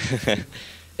 yeah?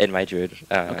 In my Druid.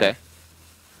 Okay.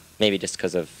 Maybe just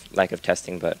because of lack of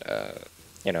testing, but,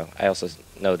 I also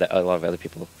know that a lot of other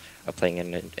people are playing it,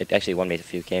 and it actually won me a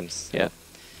few games. So. Yeah.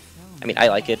 I mean, I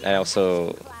like it. I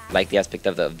also like the aspect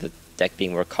of the deck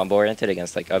being more combo-oriented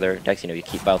against, other decks. You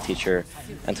keep Vile Teacher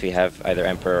until you have either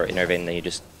Emperor or Innervate, and then you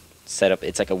just set up...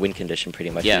 It's like a win condition,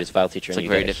 pretty much. Yeah. You just Vile Teacher, It's and like you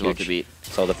very get a difficult to huge beat.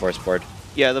 Soul of the Force board.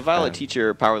 Yeah, the Violet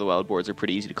Teacher, Power of the Wild boards are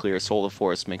pretty easy to clear. Soul of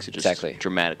Forest makes it just Exactly.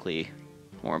 dramatically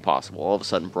more impossible. All of a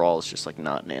sudden, Brawl is just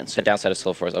not an The answer. downside of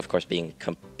Soul of Force, of course, being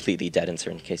completely dead in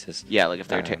certain cases. Yeah, like if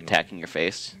they're attacking your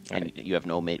face and right. you have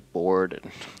no mate board.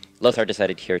 And Lothar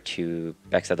decided here to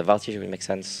backstab the Vile Teacher, which makes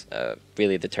sense.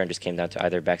 Really, the turn just came down to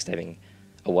either backstabbing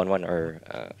a 1-1 or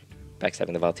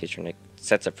backstabbing the Vile Teacher, and it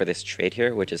sets up for this trade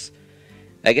here, which is...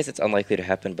 I guess it's unlikely to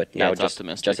happen, but Yeah, now it's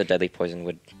optimistic. just a Deadly Poison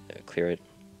would clear it.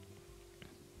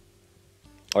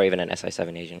 Or even an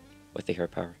SI7 agent with the hero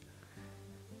power.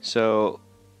 So,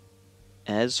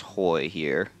 as Hoehj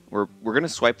here, we're going to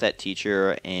swipe that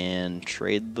Teacher and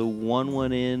trade the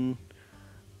 1/1 in.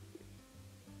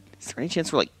 Is there any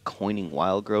chance we're coining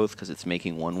Wild Growth because it's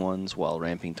making 1/1s while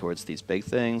ramping towards these big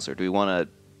things? Or do we want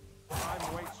to...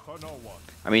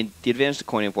 I mean, the advantage to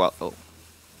coining Wild... Oh,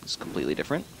 this is completely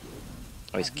different.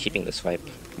 Oh, he's keeping the swipe.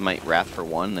 Might Wrath for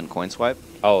 1, then coin swipe.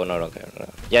 Oh, no.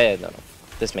 Yeah, no.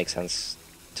 This makes sense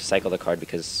to cycle the card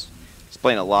because... He's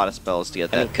playing a lot of spells to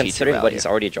get that I mean, Teacher considering what value. he's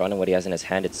already drawn and what he has in his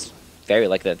hand, it's very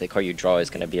likely that the card you draw is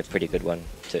going to be a pretty good one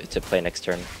to play next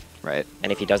turn. Right.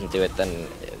 And if he doesn't do it, then,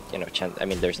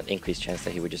 there's an increased chance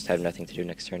that he would just have nothing to do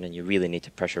next turn, and you really need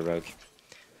to pressure Rogue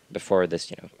before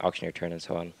this, Auctioneer turn and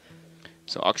so on.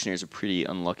 So Auctioneer's a pretty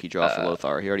unlucky draw for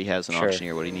Lothar. He already has an sure.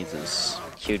 Auctioneer. What he needs is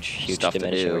Huge stuff to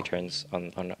diminishing do. returns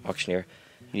on Auctioneer.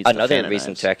 He needs the Another Fan of reason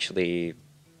Knives. to actually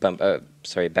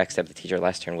backstab the Teacher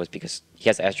last turn was because he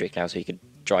has Azure Drake now, so he could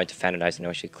draw into Fan of Knives and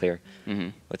actually clear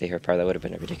with the hero power. That would have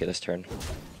been a ridiculous turn.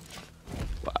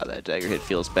 Wow, that dagger hit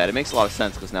feels bad. It makes a lot of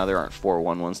sense because now there aren't 4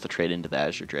 1/1s to trade into the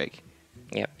Azure Drake.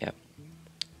 Yep.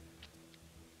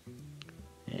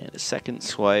 And a second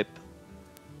swipe.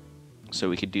 So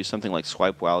we could do something like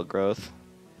swipe Wild Growth.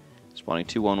 Spawning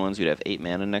 2 1/1s, you'd have 8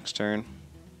 mana next turn.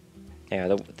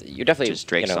 Yeah, you definitely Just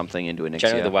Drake something into an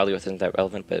Generally, Ixia. the Wild Growth isn't that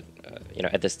relevant, but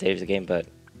at this stage of the game, but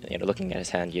looking at his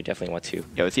hand, you definitely want to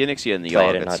Yeah, with the Ixia and the play Yogg,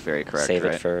 it and that's not very correct, save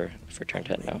right? it for turn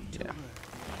 10 now. Yeah.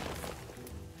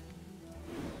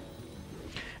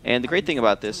 And the great thing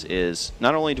about this is,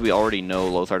 not only do we already know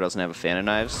Lothar doesn't have a Fan of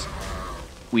Knives,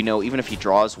 we know even if he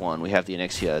draws one, we have the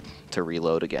Ixia to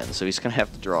reload again. So he's going to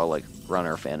have to draw,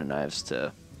 Runner Fan of Knives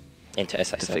to Into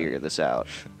SI7. figure this out.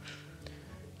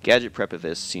 Gadget Prep of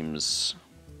this seems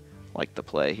like the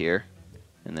play here.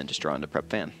 And then just draw into Prep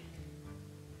Fan.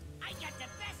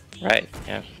 Right,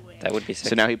 yeah. That would be sick.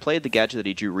 So now he played the gadget that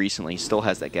he drew recently. He still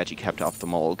has that gadget kept off the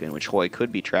Mulligan, which Hoehj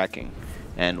could be tracking.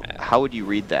 And how would you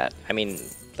read that? I mean,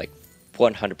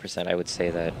 100% I would say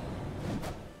that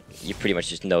you pretty much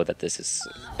just know that this is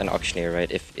an Auctioneer,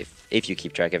 right? If you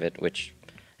keep track of it, which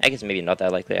I guess maybe not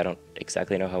that likely. I don't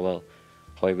exactly know how well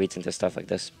Hoehj reads into stuff like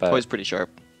this, but Hoehj's pretty sharp.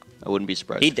 I wouldn't be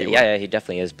surprised. Yeah, he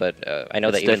definitely is. But I know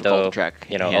It's that even difficult though to track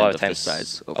you know a hand lot of of this times,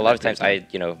 size over a lot that of times period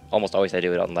of I almost always I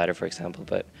do it on ladder, for example.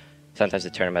 But sometimes the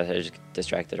tournament I just get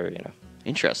distracted or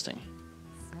Interesting.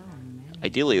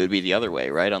 Ideally, it would be the other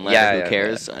way, right? On ladder, who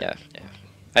cares? Yeah.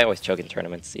 I always choke in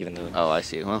tournaments, even though. Oh, I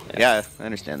see. Well, yeah, I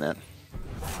understand that.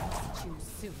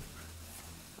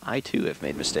 I too have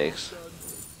made mistakes.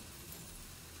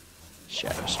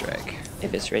 Shadow Strike.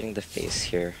 Eviscerating the face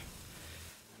here.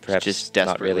 Perhaps Just not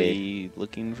desperately really.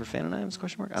 looking for Fan Knives?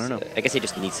 Question mark. I don't know. I guess he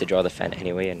just needs to draw the fan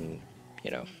anyway, and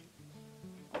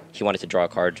he wanted to draw a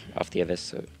card off the Abyss,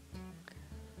 so.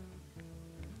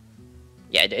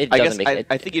 Yeah, it doesn't make it.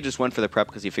 I think he just went for the prep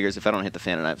because he figures if I don't hit the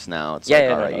Fan Knives now, it's Yeah,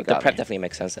 all right, you the got prep me. definitely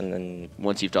makes sense, and then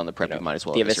Once you've done the prep, you might as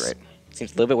well the Abyss eviscerate.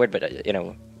 seems a little bit weird, but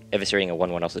eviscerating a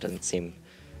 1/1 also doesn't seem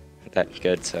that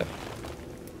good. So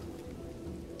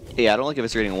Yeah, I don't like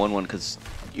eviscerating a 1/1 because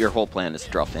your whole plan is to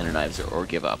draw Fan Knives or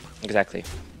give up. exactly.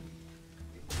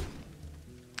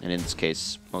 And in this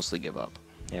case, mostly give up.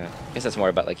 Yeah, I guess that's more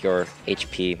about like your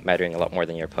HP mattering a lot more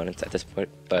than your opponent's at this point.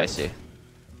 But I see.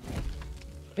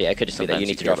 But yeah, it could just be that Sometimes you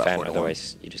you need to care draw about fan, 4 to 1.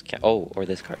 otherwise you just can't. Oh, or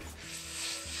this card.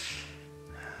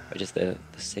 Or just the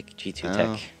sick G2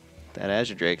 tech. That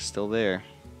Azure Drake's still there.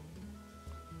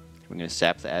 We're going to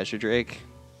sap the Azure Drake.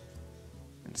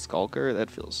 And Skulker, that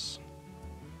feels...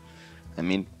 I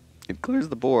mean, it clears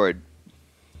the board.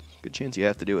 Good chance you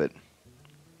have to do it.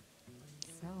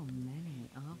 So many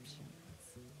options.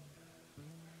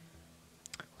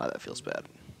 Wow, that feels bad.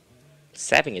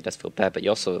 Sapping it does feel bad, but you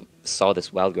also saw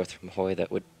this wild growth from Hoehj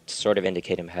that would sort of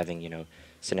indicate him having,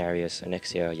 Scenarios,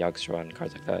 Onyxia, Yogg-Saron, and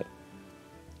cards like that.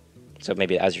 So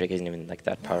maybe Azure Drake isn't even like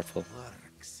that powerful.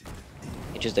 It's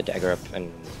just a dagger up,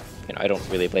 and I don't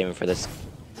really blame him for this,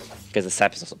 because the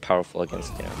sap is also powerful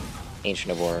against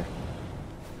Ancient of War,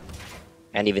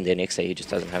 and even the Onyxia. He just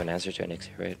doesn't have an answer to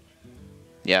Onyxia, right?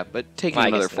 Yeah, but taking Well, I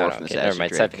another guess- 4 no, from okay, this never Azure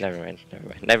mind.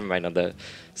 Drake. Never mind on the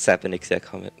sap Onyxia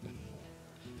comment.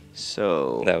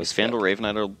 So, That was is Fandral Raven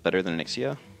Idol better than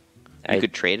Onyxia? You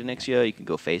could trade Onyxia, you can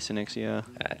go face Onyxia.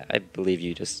 I believe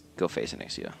you just Go face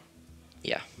Onyxia.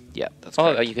 yeah. Yeah, that's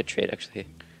Oh, correct. you could trade actually.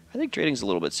 I think trading's a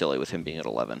little bit silly with him being at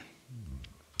 11.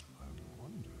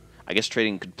 I guess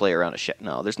trading could play around a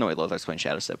no, there's no way Lothar's playing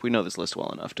Shadow Step. We know this list well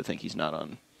enough to think he's not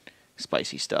on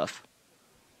spicy stuff.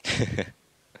 The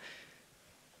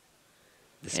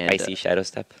And, spicy Shadow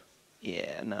Step.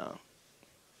 Yeah, no.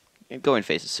 Going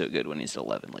face is so good when he's at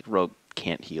 11. Like, Rogue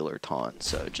can't heal or taunt,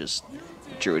 so just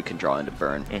Druid can draw into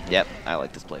burn. Yep, I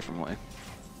like this play from Hoehj.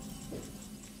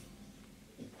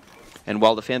 And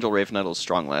while the Fandral Raven Idol is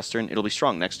strong last turn, it'll be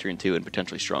strong next turn too, and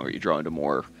potentially stronger. You draw into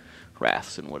more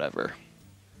Wraths and whatever.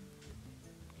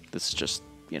 This is just,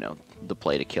 the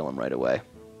play to kill him right away.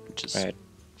 Which is Right.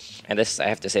 And this, I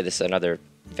have to say, this is another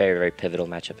very, very pivotal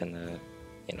matchup in the,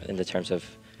 in the terms of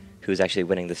who's actually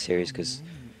winning this series, because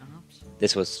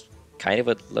this was kind of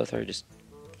what Lothar just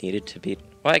needed to beat.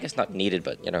 Well, I guess not needed,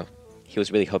 but he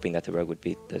was really hoping that the Rogue would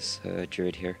beat this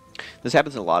Druid here. This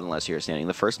happens a lot in Last Hero Standing.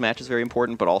 The first match is very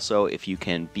important, but also if you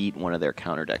can beat one of their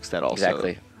counter decks, that also...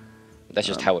 Exactly. That's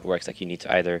just how it works. Like, you need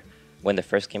to either win the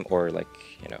first game or, like,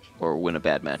 Or win a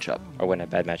bad matchup. or win a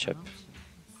bad matchup.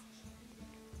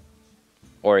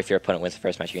 Or if your opponent wins the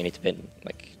first match, you need to win,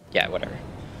 like, yeah, whatever.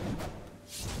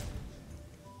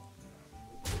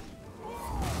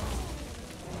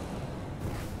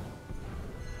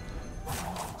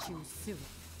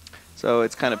 So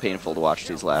it's kind of painful to watch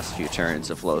these last few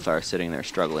turns of Lothar sitting there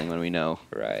struggling when we know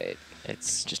Right.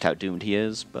 It's just how doomed he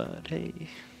is, but hey.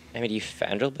 I mean, do you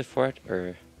Fandral before it,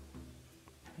 or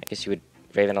I guess you would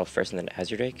Raven Idol first and then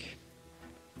Azure Drake?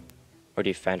 Or do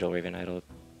you Fandral Raven Idol?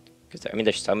 Because, I mean,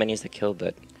 there's some minis that kill,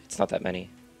 but it's not that many.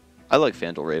 I like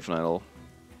Fandral Raven Idol.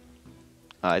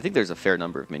 I think there's a fair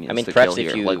number of minions I mean, to perhaps kill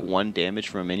if here. you- Like 1 damage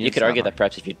from a minion. You could argue that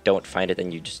perhaps if you don't find it,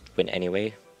 then you just win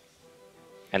anyway.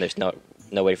 And there's no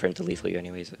way for him to lethal you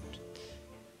anyways.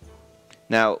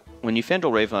 Now, when you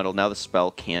Fandral Raven Idol, now the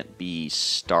spell can't be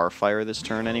Starfire this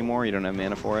turn anymore. You don't have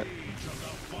mana for it.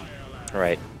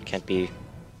 Right. Can't be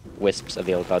Wisps of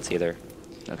the Old Gods either.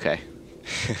 Okay.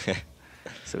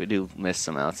 So we do miss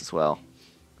some outs as well.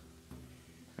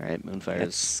 Alright, Moonfire's...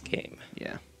 This game.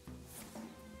 Yeah.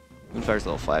 Moonfire's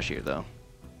a little flashier, though.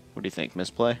 What do you think?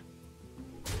 Misplay?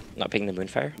 Not picking the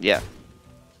Moonfire? Yeah.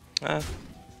 I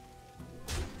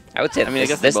would say I mean, I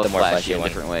guess this they're is the both more flashy flashy in one.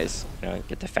 different ways.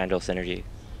 Get the Fandral synergy.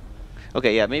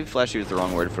 Okay, yeah, maybe flashy is the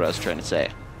wrong word for what I was trying to say.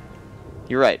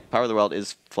 You're right. Power of the World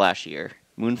is flashier.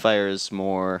 Moonfire is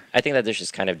more... I think that there's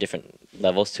just kind of different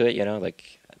levels to it,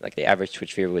 like the average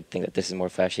Twitch viewer would think that this is more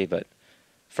flashy, but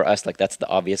for us, like, that's the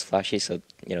obvious flashy, so,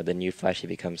 the new flashy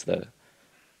becomes the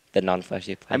the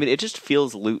non-flashy play. I mean, it just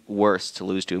feels worse to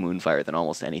lose to a Moonfire than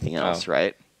almost anything else,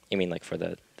 right? You mean like for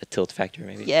the tilt factor,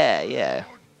 maybe? Yeah, yeah.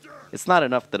 It's not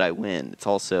enough that I win. It's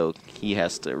also he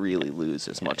has to really lose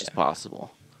as much as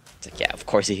possible. It's like, yeah, of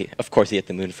course he hit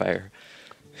the Moonfire.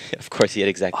 Of course he hit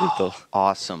exact lethal.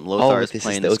 Awesome. Lothar is this is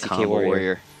playing the this OTK combo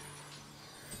warrior.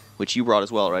 Which you brought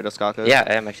as well, right, Oskako? Yeah,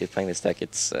 I am actually playing this deck.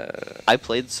 It's I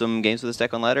played some games with this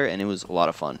deck on ladder, and it was a lot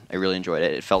of fun. I really enjoyed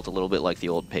it. It felt a little bit like the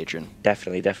old Patron.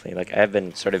 definitely. Like I've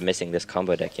been sort of missing this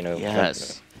combo deck.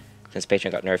 Yes. Since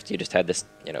Patron got nerfed, you just had this.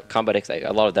 Combo decks. Like,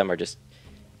 a lot of them are just.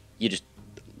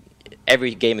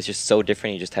 Every game is just so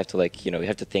different. You just have to you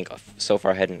have to think so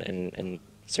far ahead in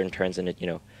certain turns, and it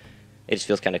just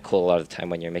feels kind of cool a lot of the time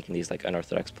when you're making these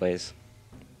unorthodox plays.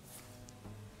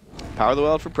 Power the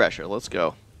Wild for pressure. Let's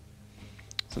go.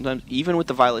 Sometimes, even with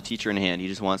the Violet Teacher in hand, he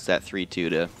just wants that 3-2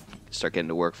 to start getting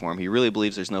to work for him. He really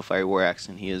believes there's no Fire War Axe,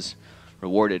 and he is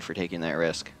rewarded for taking that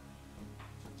risk.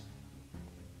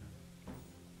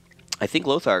 I think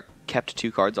Lothar kept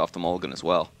 2 cards off the mulligan as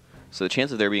well. So the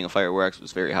chance of there being a Fire War Axe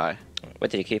was very high.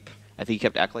 What did he keep? I think he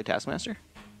kept Acolyte Taskmaster.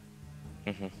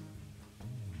 Mm-hmm.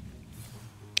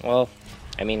 Well,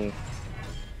 I mean,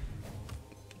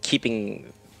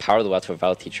 keeping Power of the Wild for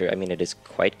Violet Teacher, I mean, it is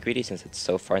quite greedy since it's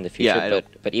so far in the future. Yeah,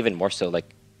 but even more so,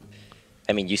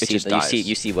 I mean, you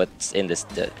see what's in this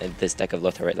deck of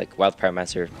Lothar, right? Like Wild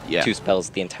Pyromancer, 2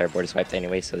 spells, the entire board is wiped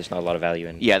anyway, so there's not a lot of value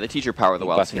in. Yeah, the Teacher Power of the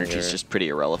Wild synergy is your... just pretty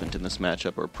irrelevant in this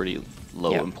matchup, or pretty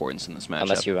low importance in this matchup.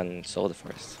 Unless you run Soul of the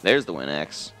Forest. There's the win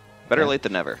X. Better late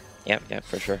than never. Yeah,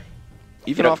 for sure.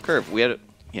 Even off curve, we had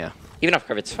Even off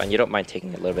curve, it's fine. You don't mind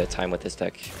taking a little bit of time with this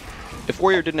deck. If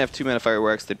Warrior didn't have 2 mana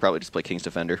Fireworks, they'd probably just play King's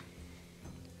Defender.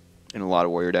 In a lot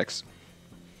of Warrior decks.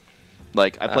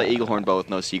 Like, I play Eaglehorn Bow with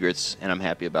no secrets, and I'm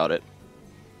happy about it.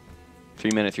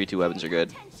 3 mana, 3/2 weapons are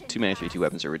good. 2 mana, 3/2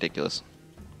 weapons are ridiculous.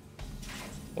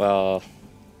 Well,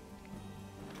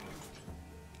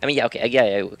 I mean,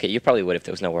 okay, you probably would if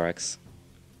there was no Warx.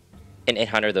 In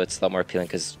Hunter, though, it's a lot more appealing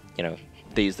because,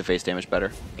 They use the face damage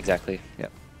better. Exactly. Yeah.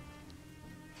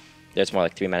 There's more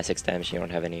like 3 mana, 6 damage, and you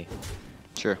don't have any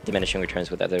diminishing returns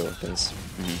with other weapons.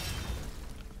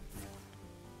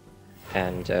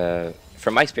 And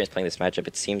from my experience playing this matchup,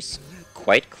 it seems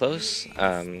quite close.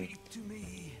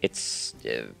 It's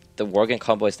the Worgen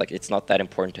combo is it's not that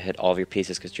important to hit all of your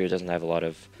pieces because Druid doesn't have a lot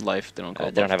of life. They don't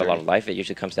have a lot of life. It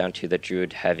usually comes down to the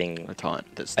Druid having a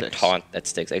taunt that sticks. A taunt that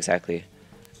sticks, exactly.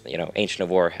 Ancient of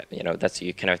War. That's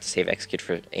you kind of have to save execute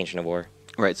for Ancient of War.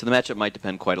 Right. So the matchup might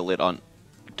depend quite a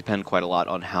lot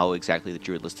on how exactly the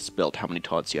Druid list is built, how many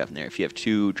taunts you have in there. If you have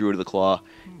 2 Druid of the Claw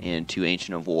and 2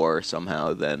 Ancient of War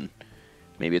somehow, then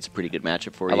maybe it's a pretty good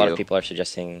matchup for you. A lot of people are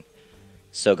suggesting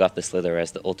Sogoth the Slither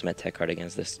as the ultimate tech card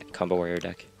against this combo warrior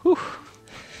deck. Whew.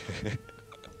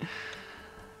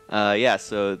 Yeah,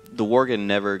 so the Worgen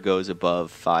never goes above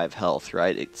 5 health,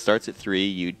 right? It starts at 3,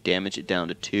 you damage it down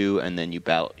to 2, and then you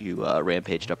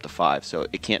rampage it up to 5. So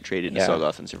it can't trade into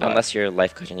Sogoth and survive. Unless you're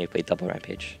life coach and you play double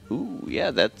rampage. Ooh,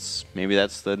 yeah, maybe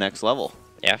that's the next level.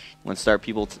 Yeah. When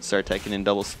people start taking in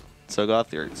double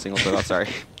Sogoth, or single Sogoth, sorry.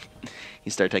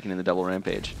 You start taking in the double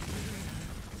rampage.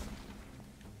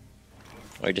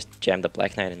 Or just jam the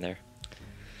Black Knight in there.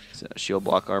 So shield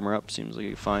block armor up seems like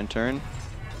a fine turn.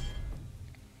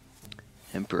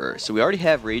 Emperor. So we already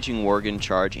have Raging Worgen,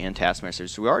 Charge, and Taskmaster.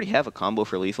 So we already have a combo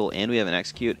for lethal, and we have an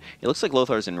execute. It looks like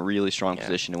Lothar's in a really strong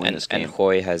position to win this game. And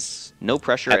Hoehj has no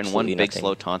pressure and one big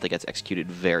slow taunt that gets executed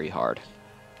very hard.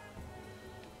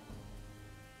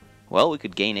 Well, we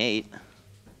could gain 8.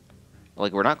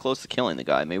 We're not close to killing the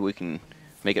guy. Maybe we can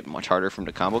make it much harder for him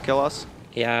to combo kill us.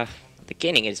 Yeah, the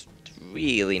gaining is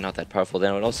really not that powerful.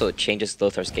 Then it also changes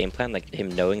Lothar's game plan,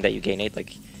 him knowing that you gain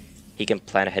 8, he can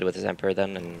plan ahead with his Emperor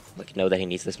then and know that he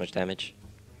needs this much damage.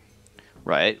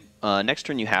 Right. Next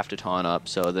turn you have to taunt up,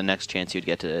 so the next chance you'd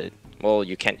get to... Well,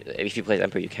 you can't... If you play the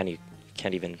Emperor, you can't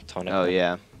even taunt up. Oh,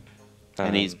 yeah.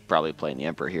 And he's probably playing the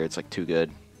Emperor here. It's too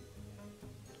good.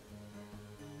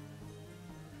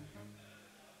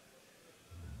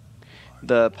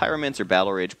 The Pyromancer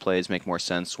Battle Rage plays make more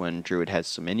sense when Druid has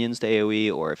some minions to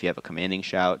AoE, or if you have a Commanding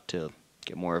Shout to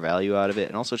get more value out of it.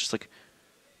 And also just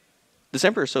this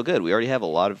Emperor is so good. We already have a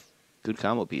lot of good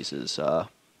combo pieces.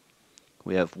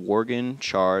 We have Worgen,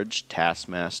 Charge,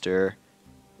 Taskmaster,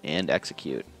 and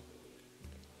Execute.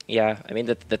 Yeah, I mean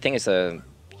the thing is,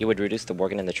 you would reduce the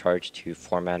Worgen and the Charge to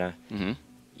 4 mana. Mm-hmm.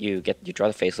 You draw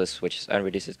the Faceless, which is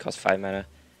unreduced. It costs 5 mana,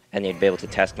 and you'd be able to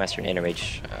Taskmaster and Inner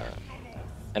Rage,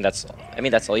 and that's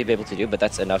all you'd be able to do. But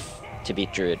that's enough to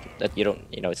beat Druid. That you don't,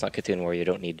 it's not Cthulhu War. You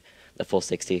don't need the full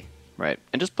 60. Right,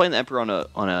 and just playing the Emperor on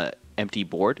a empty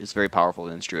board is very powerful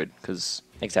against Druid, because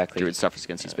Exactly. Druid suffers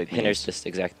against these big hinders minions. this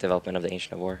exact development of the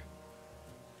Ancient of War.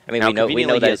 I mean, Now, we know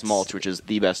conveniently, that he has it's- Mulch, which is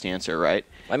the best answer, right?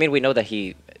 I mean, we know that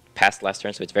he passed last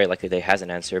turn, so it's very likely that he has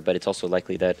an answer. But it's also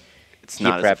likely that It's he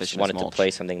not as perhaps efficient as wanted to Mulch.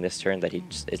 play something this turn that he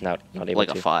just is not able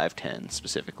Like to. a 5/10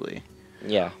 specifically.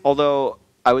 Yeah. Although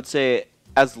I would say,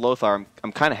 as Lothar,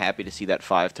 I'm kind of happy to see that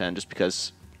 5/10, just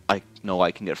because I know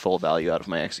I can get full value out of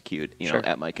my execute, you know, Sure.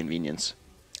 at my convenience.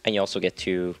 And you also get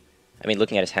to, I mean,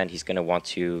 looking at his hand, he's going to want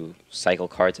to cycle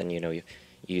cards, and you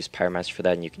use Pyromancer for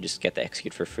that, and you can just get the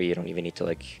execute for free. You don't even need to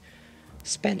like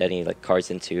spend any like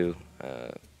cards into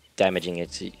damaging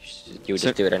it. So you would So-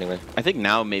 just do it anyway. I think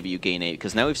now maybe you gain 8,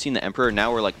 because now we've seen the Emperor,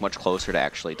 now we're like much closer to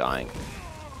actually dying.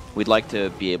 We'd like to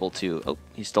be able to... Oh,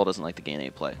 he still doesn't like the gain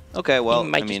 8 play. Okay, well, You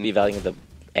might I just mean... be valuing the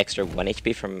extra 1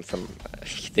 HP from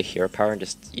the hero power and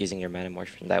just using your mana more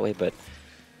from that way. But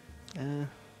I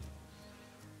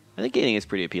think gaining is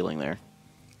pretty appealing there.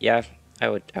 yeah, I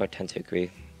would tend to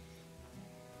agree.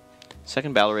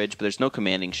 Second Battle Rage, but there's no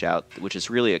commanding shout, which is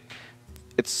really a...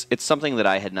 It's something that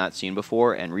I had not seen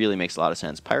before and really makes a lot of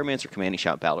sense. Pyromancer commanding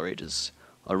shout Battle Rage is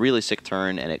a really sick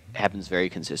turn, and it happens very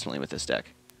consistently with this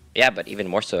deck. Yeah, but even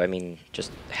more so, I mean,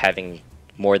 just having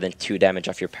more than 2 damage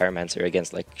off your Pyromancer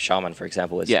against like Shaman, for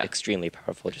example, is Yeah. extremely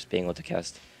powerful. Just being able to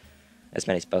cast as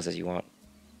many spells as you want.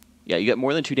 Yeah, you get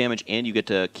more than 2 damage, and you get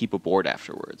to keep a board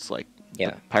afterwards. Like, Yeah,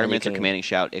 the and you Pyromancer can- commanding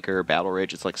shout, Icar, Battle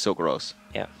Rage, it's like so gross.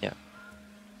 Yeah, yeah.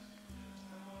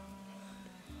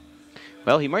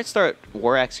 Well, he might start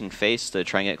War Axing Face to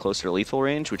try and get closer to lethal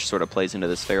range, which sort of plays into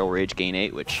this Feral Rage gain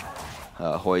 8, which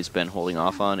Hoehj's been holding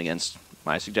off on against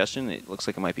my suggestion. It looks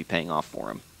like it might be paying off for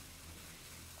him.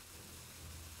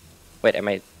 Wait, am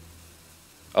I?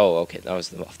 Oh, okay, that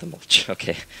was off the mulch.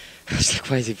 Okay, I was like,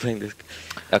 why is he playing this?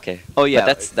 Okay. Oh, yeah,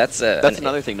 but that's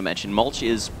Another thing to mention. Mulch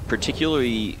is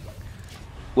particularly...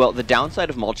 Well, the downside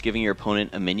of Mulch giving your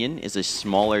opponent a minion is a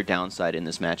smaller downside in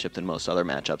this matchup than most other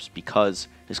matchups, because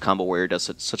his combo warrior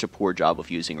does such a poor job of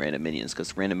using random minions,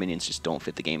 because random minions just don't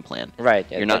fit the game plan. Right.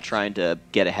 Yeah, You're not trying to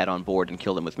get ahead on board and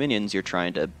kill them with minions, you're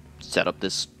trying to set up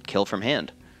this kill from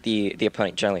hand. The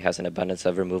opponent generally has an abundance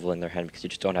of removal in their hand because you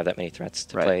just don't have that many threats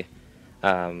to Right.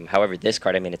 play. However, this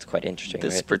card, I mean, it's quite interesting.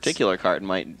 This right? particular card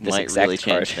might exact really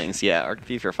change card. things. Yeah,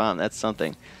 Archfiend for Fun, that's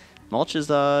something. Mulch is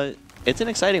it's an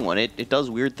exciting one. It does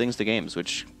weird things to games,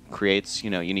 which creates, you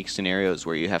know, unique scenarios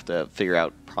where you have to figure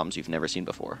out problems you've never seen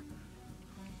before.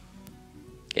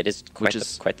 It is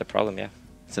quite the problem. Yeah.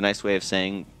 It's a nice way of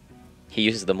saying He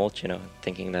uses the mulch,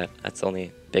 thinking that that's the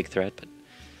only big threat, but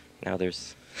now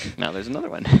there's now there's another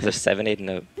one. there's 7, 8, and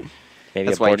maybe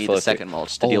That's a why you board need full the of second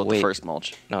mulch to deal with the first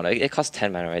mulch. No, it costs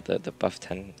 10 mana, right? The buff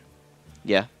 10.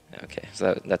 Yeah. Okay,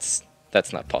 so that's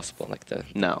not possible. Like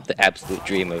No. the absolute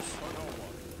dream of,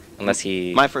 unless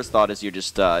he My first thought is you're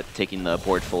just taking the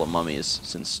board full of mummies,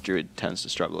 since Druid tends to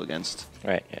struggle against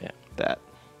right. Yeah. that.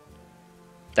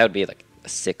 That would be like a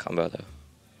sick combo though.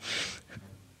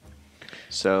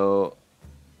 So,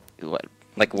 what?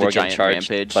 Like The War Game giant Charge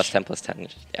rampage.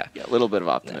 +10/+10. Yeah. Yeah, a little bit of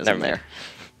optimism Never mind. there.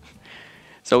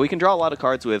 So we can draw a lot of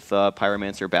cards with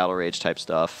Pyromancer, Battle Rage type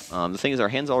stuff. The thing is, our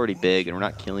hand's already big, and we're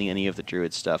not killing any of the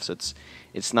Druid stuff, so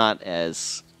it's not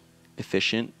as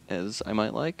efficient as I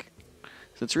might like.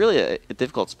 So it's really a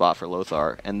difficult spot for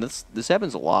Lothar, and this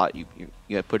happens a lot. You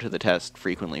get put to the test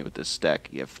frequently with this deck.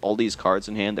 You have all these cards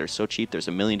in hand. They're so cheap. There's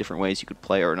a million different ways you could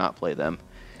play or not play them.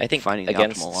 I think Finding the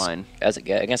optimal line.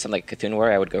 against something like Cthulhu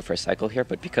War, I would go for a cycle here,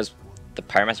 but because the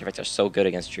Pyromancer effects are so good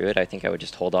against Druid, I think I would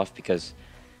just hold off because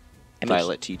I mean,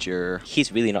 Violet Teacher.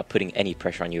 he's really not putting any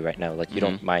pressure on you right now. Like you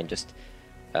don't mind just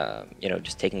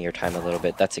just taking your time a little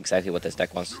bit. That's exactly what this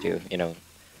deck wants to do.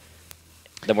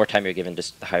 The more time you're given,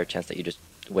 just the higher chance that you just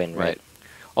win, right?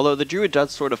 Although the Druid does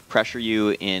sort of pressure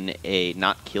you in a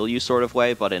not kill you sort of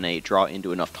way, but in a draw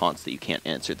into enough taunts that you can't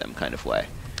answer them kind of way.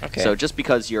 Okay. So just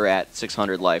because you're at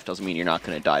 600 life doesn't mean you're not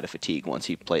going to die to fatigue once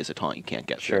he plays a taunt you can't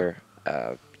get through.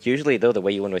 Sure. Usually, though, the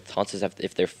way you win with taunts is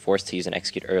if they're forced to use an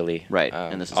execute early. Right,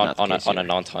 and this is not the case on a here.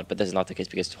 non-taunt, but this is not the case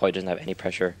because Hoehj doesn't have any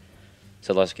pressure.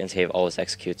 So Lothar can save all his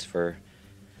executes for...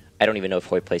 I don't even know if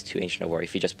Hoehj plays 2 Ancient of War.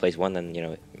 If he just plays 1,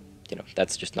 then,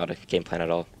 that's just not a game plan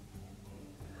at all.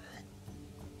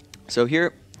 So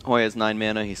here, Hoehj has 9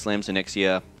 mana, he slams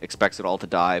Onyxia, expects it all to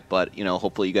die, but,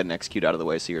 hopefully you get an execute out of the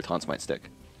way so your taunts might stick.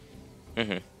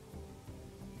 Mm-hmm.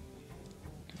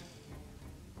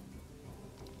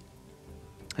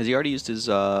 Has he already used his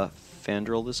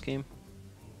Fandral this game?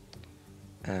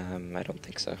 I don't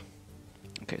think so.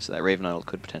 Okay, so that Raven Idol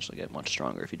could potentially get much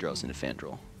stronger if he draws into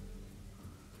Fandral.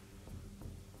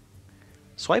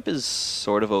 Swipe is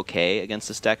sort of okay against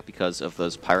this deck because of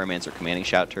those Pyromancer commanding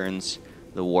shout turns.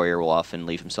 the warrior will often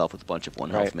leave himself with a bunch of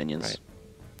 1-health minions. Right.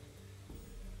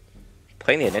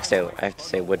 Playing the Anixia, I have to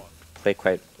say, would play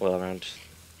quite well around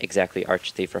exactly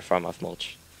Archthief or Farm Off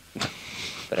Mulch.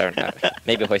 But I don't know.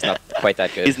 Maybe Hoehj's not quite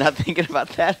that good. He's not thinking about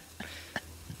that?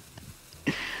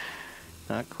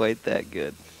 Not quite that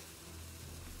good.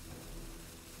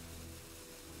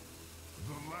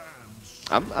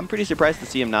 I'm pretty surprised to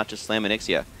see him not just slam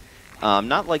Anixia.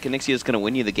 Not like Anixia is going to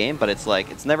win you the game, but it's like,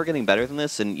 it's never getting better than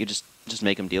this, and you just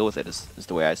make him deal with it, is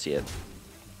the way I see it.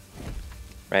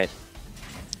 Right.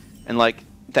 And like,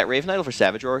 that Raven Idol for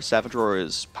Savage Roar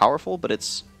is powerful, but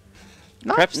it's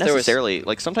not Perhaps necessarily,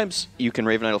 like sometimes you can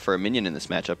Raven Idol for a minion in this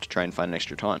matchup to try and find an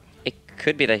extra taunt. It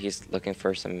could be that he's looking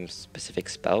for some specific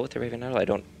spell with the Raven Idol. I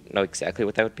don't know exactly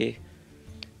what that would be.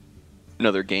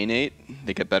 Another gain 8,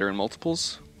 they get better in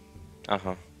multiples.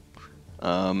 Uh-huh.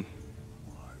 I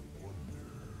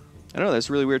don't know, that's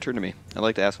a really weird turn to me. I'd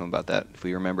like to ask him about that, if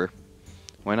we remember.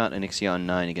 Why not Anixia on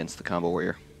 9 against the Combo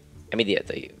Warrior? I mean,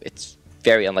 it's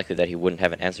very unlikely that he wouldn't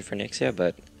have an answer for Anixia,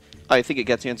 but... I think it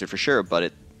gets answered for sure,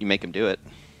 but you make him do it.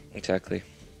 Exactly.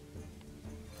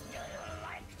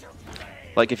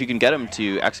 Like, if you can get him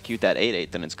to execute that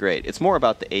 8-8, then it's great. It's more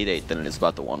about the 8-8 than it is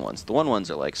about the 1-1s. The 1-1s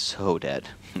are, like, so dead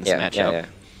in this matchup. Yeah.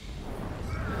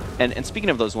 And speaking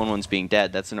of those 1-1s being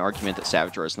dead, that's an argument that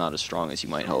Savage Roar is not as strong as you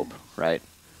might hope, right?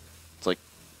 It's like,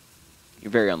 you're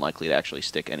very unlikely to actually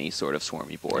stick any sort of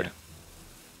swarmy board. Yeah.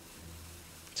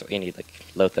 So you need, like,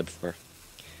 Lothar before.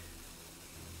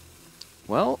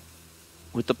 Well,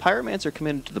 with the Pyromancer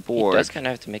committed to the board... He does kind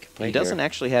of have to make a play He doesn't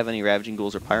actually have any Ravaging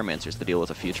Ghouls or Pyromancers to deal with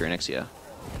a future Anixia.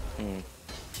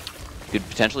 Could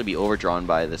potentially be overdrawn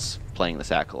by playing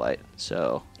this Acolyte,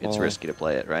 so it's risky to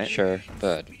play it, right? Sure,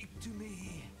 but...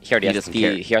 He already has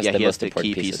the most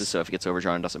important key pieces, so if it gets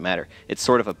overdrawn, it doesn't matter. It's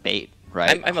sort of a bait,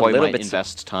 right? I'm a Hoehj little might bit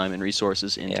invest time and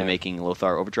resources into making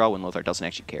Lothar overdraw when Lothar doesn't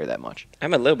actually care that much.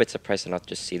 I'm a little bit surprised to not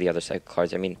just see the other side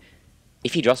cards. I mean,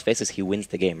 if he draws faces, he wins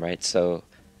the game, right? So,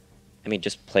 I mean,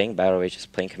 just playing Battle Rage,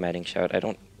 just playing Commanding Shout, I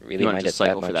don't really mind it that much.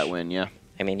 Cycle for that win, yeah.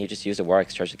 I mean, he just used a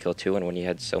Warwick's Charge to kill 2, and when he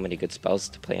had so many good spells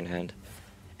to play in hand.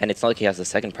 And it's not like he has the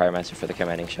second Pyromancer for the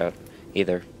Commanding Shout,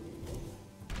 either.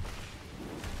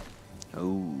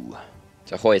 Oh.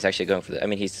 So Hoehj is actually going for the... I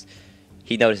mean,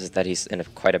 he notices that he's in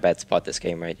quite a bad spot this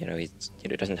game, right? You know, he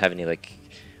doesn't have any, like,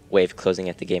 way of closing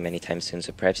at the game anytime soon,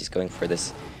 so perhaps he's going for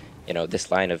this, you know,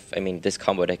 this line of... I mean, this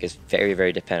combo deck is very,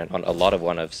 very dependent on a lot of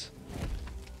 1-ofs.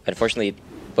 Unfortunately,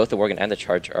 both the Worgen and the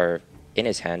Charge are in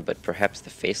his hand, but perhaps the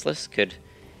Faceless could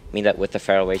mean that with the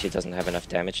Feral Rage, he doesn't have enough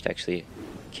damage to actually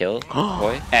kill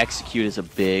Hoehj. Execute is a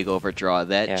big overdraw.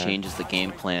 That changes the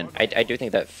game plan. I do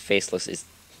think that Faceless is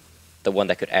the one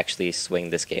that could actually swing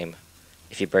this game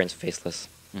if he burns Faceless.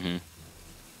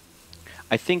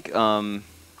 I think Hoehj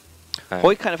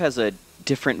kind of has a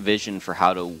different vision for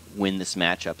how to win this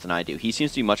matchup than I do. He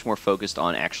seems to be much more focused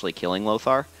on actually killing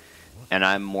Lothar, and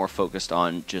I'm more focused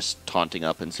on just taunting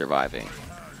up and surviving.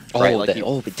 Right? Like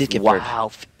we did get burned.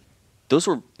 Wow. Those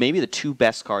were maybe the 2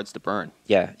 best cards to burn.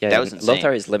 Yeah. That was insane.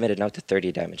 Lothar is limited now to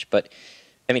 30 damage, but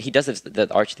I mean, he does have the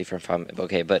Archthief from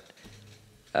okay, but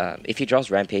if he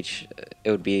draws Rampage,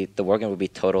 it would be the Worgen would be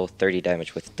total 30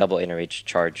 damage with double Inner Rage,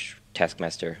 Charge,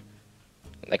 Taskmaster.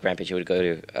 Like Rampage, it would go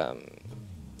to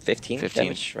 15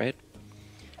 damage, right?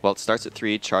 Well, it starts at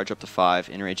 3, Charge up to 5,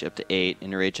 Inner Rage up to 8,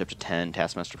 Inner Rage up to 10,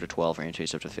 Taskmaster up to 12,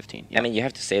 Rampage up to 15. Yep. I mean, you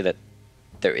have to say that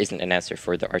there isn't an answer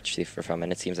for the Archthief for Fum,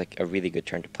 and it seems like a really good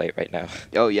turn to play it right now.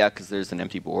 Oh yeah, because there's an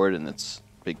empty board and it's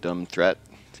big dumb threat.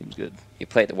 Seems good. You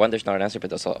play the one. There's not an answer, but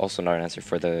there's also not an answer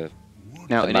for the.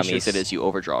 Now, the initiate it as you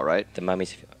overdraw, right? The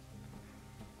mummies.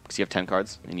 Because you have 10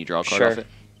 cards and you draw a card Sure. off it.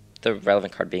 The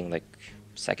relevant card being like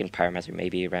second Pyromancer,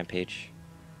 maybe Rampage.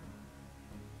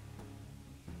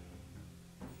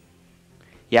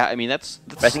 Yeah, I mean that's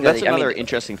another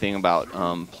interesting thing about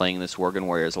playing this Worgen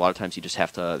Warrior is a lot of times you just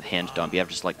have to hand dump. You have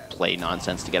to just like play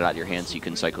nonsense to get it out of your hand so you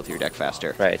can cycle through your deck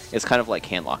faster. Right. It's kind of like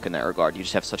handlock in that regard. You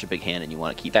just have such a big hand and you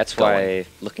want to keep. That's going. why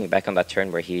looking back on that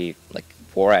turn where he like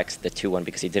Vorax the 2-1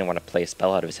 because he didn't want to play a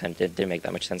spell out of his hand didn't make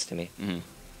that much sense to me.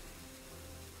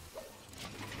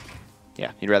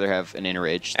 Yeah, you'd rather have an Inner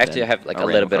Rage. Actually, I have like a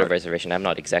little bit of reservation. I'm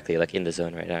not exactly like in the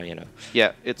zone right now, you know.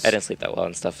 Yeah, I didn't sleep that well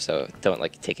and stuff, so don't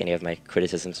like take any of my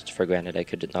criticisms for granted. I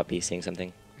could not be seeing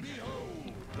something.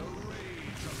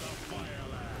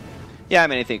 Yeah, I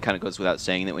mean, I think it kind of goes without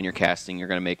saying that when you're casting, you're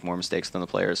going to make more mistakes than the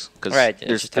players because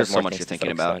there's so much you're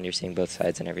thinking about. And you're seeing both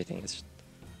sides and everything.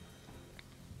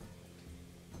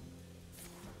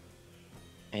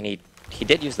 And he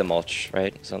did use the mulch,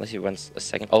 right? So unless he runs a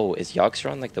second... Oh, is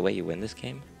Yogg-Saron like the way you win this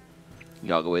game?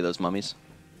 Yogg away those mummies?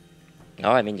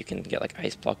 No, I mean you can get like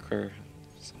Ice Blocker,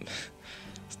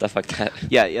 stuff like that.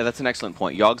 Yeah, that's an excellent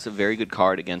point. Yogg's a very good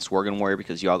card against Worgen Warrior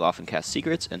because Yogg often casts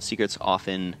Secrets, and Secrets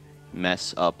often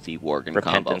mess up the Worgen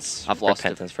Repentance. combo. I've lost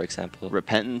Repentance, for example.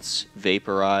 Repentance,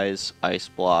 Vaporize, Ice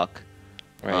Block.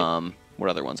 Right. What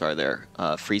other ones are there?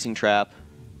 Freezing Trap.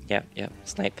 Yeah.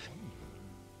 Snipe.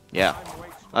 Yeah.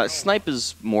 Snipe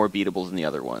is more beatable than the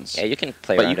other ones. Yeah, you can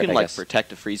play but around you can it, I like guess.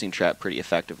 protect a Freezing Trap pretty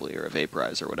effectively, or a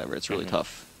Vaporize or whatever. It's really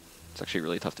tough. It's actually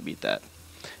really tough to beat that.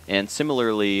 And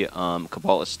similarly,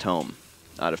 Kabbalist Tome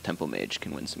out of Tempo Mage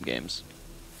can win some games.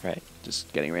 Right.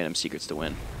 Just getting random secrets to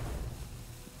win.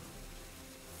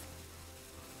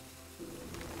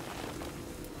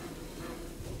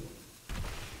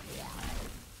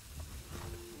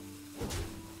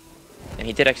 And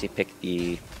he did actually pick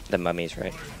the mummies,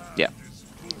 right? Yeah.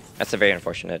 That's a very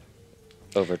unfortunate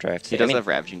overdraft. He does have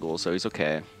Ravaging Ghoul, so he's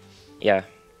okay. Yeah.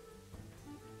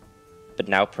 But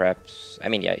now perhaps, I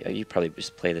mean, yeah, you probably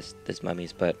just play this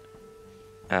mummies, but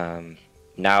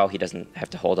now he doesn't have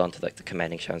to hold on to like the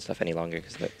commanding shot and stuff any longer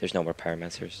because there's no more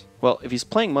Pyromancers. Well, if he's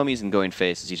playing mummies and going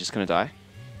face, is he just going to die?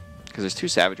 Because there's 2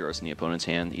 Savage Roars in the opponent's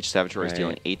hand. Each Savage Roar is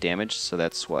dealing 8 damage, so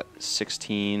that's what,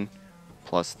 16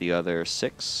 plus the other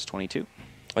 6, 22? Well,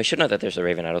 you should know that there's a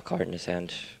Raven Idol card in his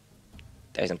hand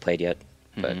that hasn't played yet,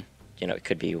 but you know, it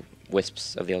could be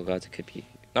Wisps of the Old Gods, it could be...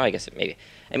 No, I guess it maybe.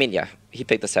 I mean, yeah, he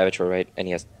picked the Savage Roar, right? And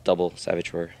he has double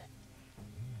Savage Roar.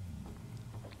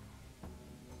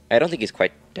 I don't think he's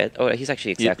quite dead. Oh, he's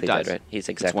actually exactly dead, right? He's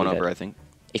exactly it's 1 dead. over, I think.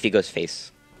 If he goes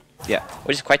face. Yeah.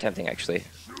 Which is quite tempting, actually.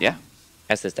 Yeah.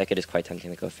 As this deck, it is quite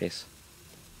tempting to go face.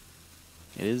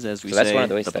 It is, as we So say, that's one of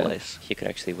the ways the that place. he could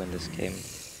actually win this game.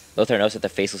 Lothar knows that the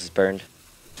Faceless is burned.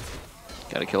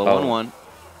 Gotta kill a 1/1.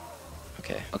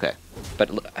 Okay. Okay. But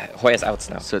Hoya's outs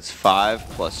now. So it's 5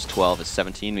 plus 12 is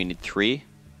 17. We need 3.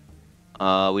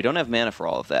 We don't have mana for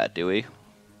all of that, do we?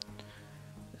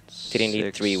 Did he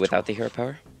need 3 without the hero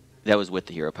power? That was with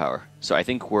the hero power. So I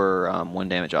think we're 1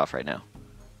 damage off right now.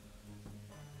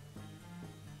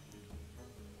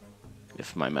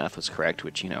 If my math was correct,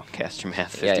 which, you know, cast your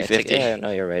math 50-50. Yeah,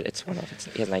 no, you're right. It's 1 off.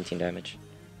 He has 19 damage.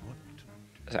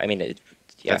 So, I mean, yeah,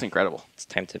 That's incredible. it's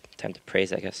time to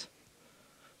praise, I guess.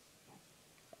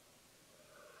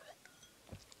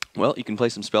 Well, you can play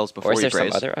some spells before Or is you there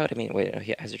praise. some other out? I mean, wait,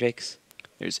 he has Drakes.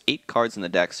 There's 8 cards in the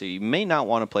deck, so you may not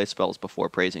want to play spells before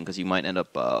praising because you might end up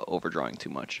overdrawing too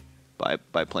much by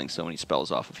playing so many spells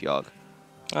off of Yogg.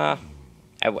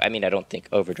 I mean, I don't think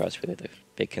overdraw is really the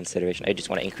big consideration. I just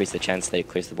want to increase the chance that it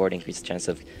clears the board, increase the chance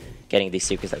of getting these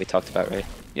secrets that we talked about, right?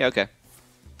 Yeah, okay.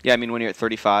 Yeah, I mean, when you're at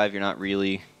 35, you're not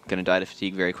really going to die to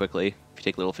fatigue very quickly. If you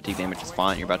take little fatigue damage, it's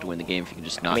fine. You're about to win the game if you can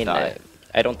just not die.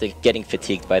 I don't think getting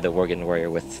fatigued by the Worgen Warrior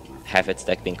with half its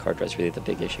deck being card draw is really the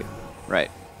big issue. Right.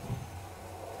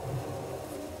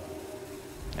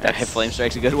 Flame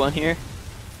Strike's a good one here.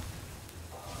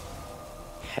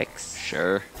 Hex.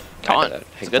 Sure. Taunt.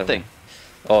 It's a good thing.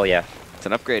 Oh, yeah. It's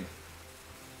an upgrade.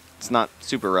 It's not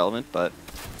super relevant, but...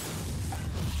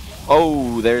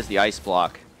 Oh, there's the ice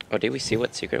block. Oh, did we see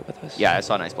what secret with us? Yeah, I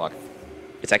saw an ice block.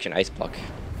 It's actually an ice block.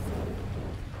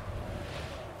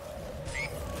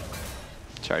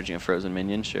 Charging a frozen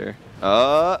minion, sure.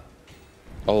 Oh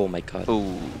my god.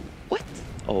 Ooh. What?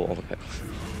 Oh my god.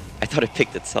 I thought it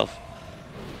picked itself.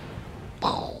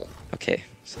 Okay,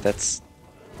 so that's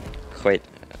quite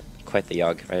the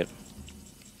Yogg, right?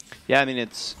 Yeah, I mean,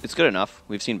 it's good enough.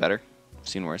 We've seen better. We've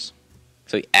seen worse.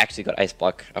 So he actually got ice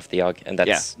block off the Yogg, and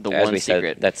that's Yeah, the as one we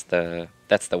secret. said,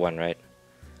 that's the one, right?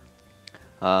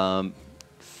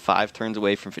 5 turns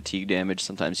away from fatigue damage.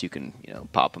 Sometimes you can, you know,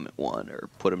 pop him at 1 or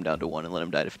put him down to 1 and let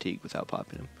him die to fatigue without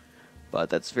popping him.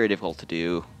 But that's very difficult to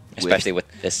do. Especially with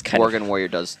this kind Worgen Warrior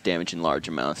does damage in large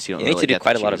amounts. You don't You really need to do get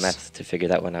quite a to lot of choose. math to figure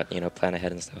that one out, you know, plan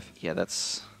ahead and stuff. Yeah,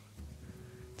 it's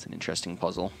an interesting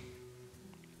puzzle.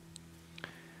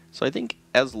 So I think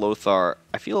as Lothar,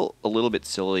 I feel a little bit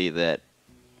silly that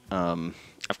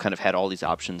I've kind of had all these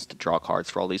options to draw cards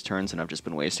for all these turns, and I've just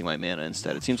been wasting my mana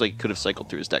instead. It seems like he could have cycled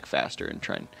through his deck faster and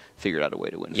try and figured out a way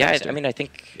to win Yeah, faster.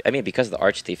 I mean, because of the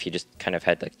Archthief, he just kind of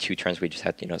had like 2 turns where he just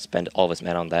had to, you know, spend all of his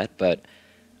mana on that. But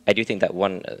I do think that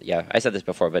one, yeah, I said this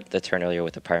before, but the turn earlier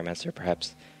with the Pyromancer,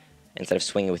 perhaps instead of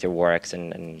swinging with your War Axe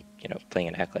and you know, playing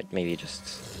an Acolyte, maybe just.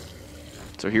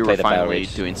 So here play we're the Battle finally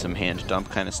Rage. doing some hand dump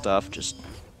kind of stuff. Just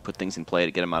put things in play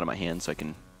to get them out of my hand so I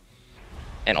can...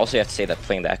 And also, you have to say that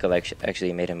playing the Acolyte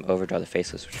actually made him overdraw the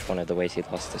Faceless, which is one of the ways he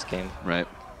lost this game. Right.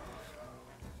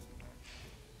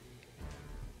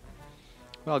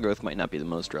 Well, growth might not be the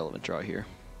most relevant draw here.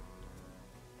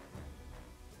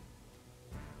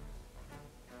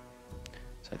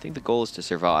 So I think the goal is to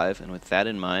survive, and with that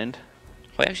in mind,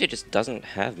 Well, he actually just doesn't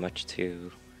have much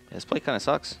to this play kind of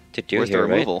sucks. do Where's here, the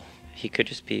removal? He could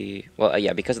just be... Well,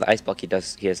 yeah, because of the ice block, he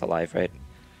is alive, right?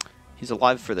 He's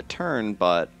alive for the turn,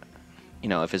 but, you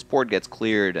know, if his board gets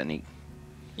cleared and he...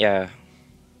 Yeah.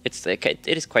 It's like, it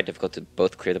is quite difficult to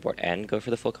both clear the board and go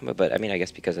for the full combo, but I mean, I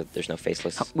guess because there's no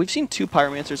faceless. We've seen 2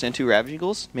 Pyromancers and 2 Ravage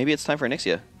Eagles. Maybe it's time for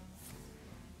Onyxia.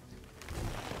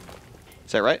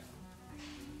 Is that right?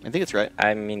 I think it's right.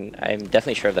 I mean, I'm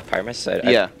definitely sure of the Pyromancer.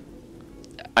 Yeah.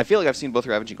 I feel like I've seen both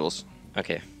Ravage Eagles.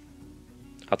 Okay.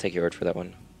 I'll take your word for that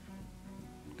one.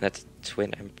 That's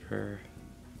Twin Emperor.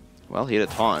 Well, he had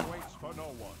a taunt.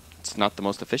 It's not the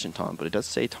most efficient taunt, but it does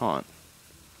say taunt.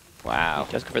 Wow.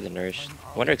 He does go for the Nourish.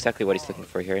 I wonder exactly what he's looking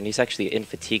for here, and he's actually in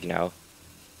fatigue now.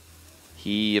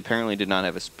 He apparently did not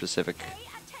have a specific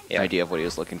idea of what he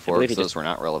was looking for, because those were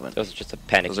not relevant. Those are just a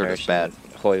panic. Those are just bad.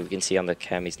 Hoehj, we can see on the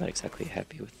cam, he's not exactly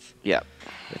happy with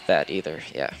that either.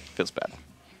 Yeah. Feels bad.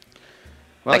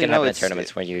 Well, That can happen in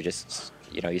tournaments when you just,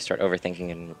 you start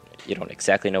overthinking and you don't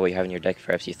exactly know what you have in your deck.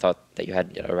 Perhaps you thought that you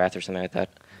had a Wrath or something like that.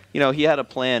 You know, he had a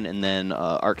plan, and then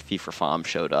Arc Thief for Fom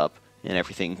showed up, and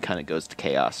everything kind of goes to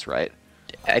chaos, right?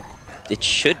 It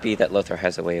should be that Lothar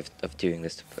has a way of doing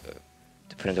this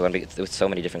to put into one, because with so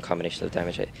many different combinations of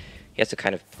damage. He has to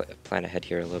kind of plan ahead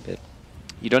here a little bit.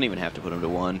 You don't even have to put him to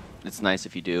 1. It's nice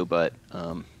if you do, but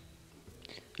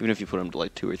even if you put him to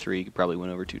like 2 or 3, you could probably win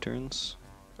over 2 turns.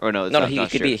 Or no, he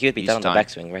would be down on the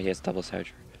backswing, right? He has double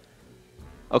Savage.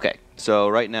 Okay, so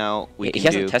right now he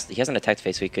hasn't attacked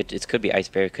face, so it could be Ice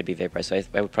Bear, it could be Vaporize. So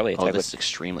I would probably attack. Oh, this is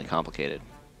extremely complicated.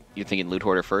 You're thinking Loot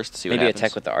Hoarder first to see maybe what happens?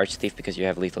 Attack with the Arch Thief because you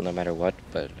have lethal no matter what.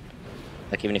 But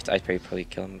like even if it's Ice Bear, you probably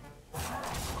kill him.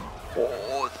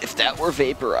 Oh, if that were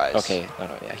Vaporize. Okay,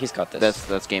 no, yeah, he's got this.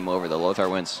 That's game over. The Lothar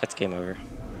wins. That's game over.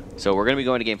 So we're gonna be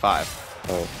going to game 5.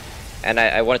 Oh, and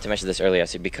I wanted to mention this earlier,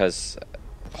 so because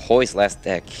Hoehj's last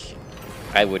deck,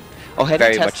 I would. Oh, had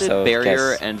very he much tested so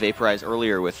Barrier guess. and Vaporize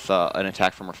earlier with an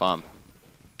attack from Rafam?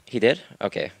 He did?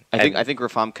 Okay. I think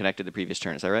Rafam connected the previous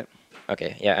turn. Is that right?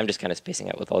 Okay. Yeah, I'm just kind of spacing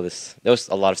out with all this. There was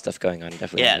a lot of stuff going on.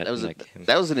 Definitely. Yeah,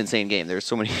 that was an insane game. There were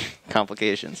so many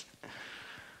complications.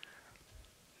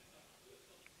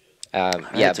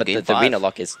 Yeah, but the arena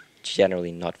lock is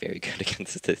generally not very good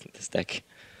against this deck.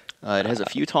 It has a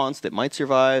few taunts that might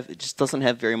survive. It just doesn't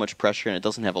have very much pressure, and it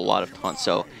doesn't have a lot of taunts.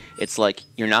 So it's like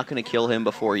you're not going to kill him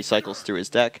before he cycles through his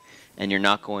deck, and you're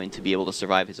not going to be able to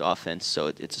survive his offense. So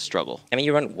it's a struggle. I mean,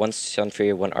 you run 1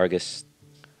 Sunfury, 1 Argus,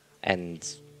 and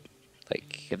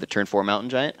like you have the turn 4 Mountain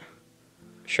Giant.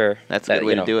 Sure, that's a good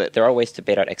way to do it. There are ways to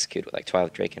bait out execute with like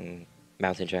Twilight Drake and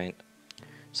Mountain Giant.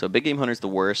 So Big Game Hunter's the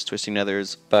worst. Twisting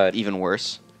Nether's but even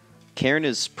worse. Karen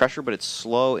is pressure, but it's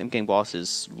slow. Imp Boss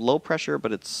is low pressure,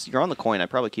 but you're on the coin. I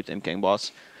probably keep the Imp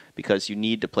Boss because you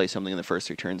need to play something in the first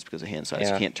 3 turns because of hand size.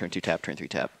 Yeah. You can't turn 2 tap, turn 3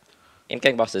 tap.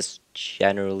 Imp Boss is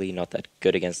generally not that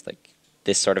good against like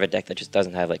this sort of a deck that just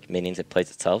doesn't have like minions. It plays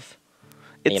itself.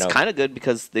 It's kind of good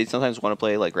because they sometimes want to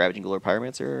play like Ravaging Eagle or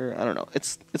Pyromancer. I don't know.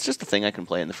 It's just a thing I can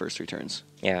play in the first 3 turns.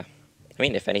 Yeah. I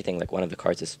mean, if anything, like one of the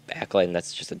cards is Backlight, and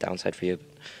that's just a downside for you.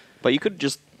 But you could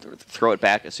just throw it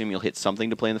back, assume you'll hit something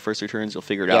to play in the first 3 turns, you'll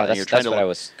figure it out. Yeah, that's what I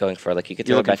was going for. Like you could.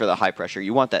 You're looking for the high pressure.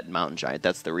 You want that Mountain Giant.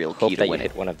 That's the real key to win. win You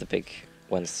hit one of the big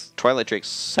ones. Twilight Drake's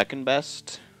second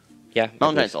best. Yeah,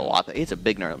 Mountain Giant's a lot. It's a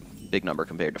big number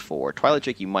compared to 4. Twilight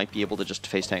Drake, you might be able to just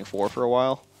face tank 4 for a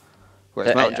while.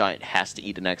 Whereas Mountain Giant has to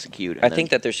eat and execute. And I think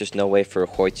that there's just no way for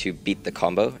Hoehj to beat the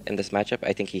combo in this matchup.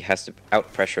 I think he has to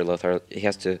out pressure Lothar. He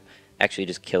has to actually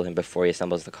just kill him before he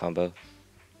assembles the combo.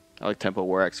 I like Tempo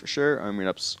War X for sure. Armored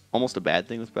Up's almost a bad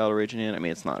thing with Battle Rage in hand. I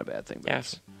mean, it's not a bad thing. But yeah.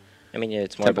 I mean, yeah,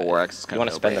 it's more Tempo War X is kind you want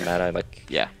to spend the mana, like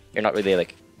yeah. You're not really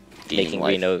like making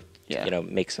Reno, yeah.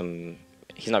 Make some.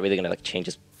 He's not really gonna like change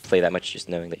his play that much, just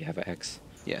knowing that you have an X.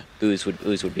 Yeah. Ooze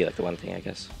would be like the one thing, I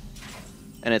guess.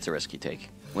 And it's a risk you take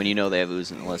when you know they have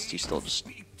Ooze in the list. You still just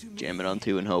jam it on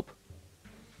 2 and hope.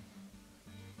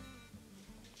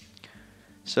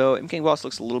 So Imp Boss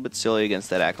looks a little bit silly against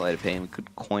that Acolyte of Pain. We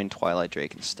could coin Twilight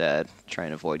Drake instead, try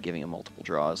and avoid giving him multiple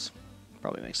draws.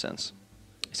 Probably makes sense.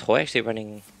 Is Hoehj actually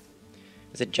running...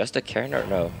 Is it just a Karen or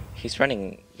no? He's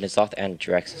running Nizoth and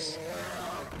Jiraxis.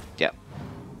 Yeah.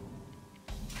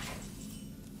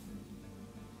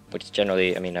 Which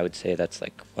generally, I mean, I would say that's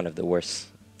like one of the worst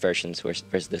versions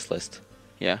versus this list.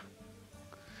 Yeah.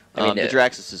 I mean, the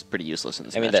Jiraxis is pretty useless in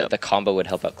this matchup. I mean, the combo would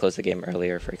help out close the game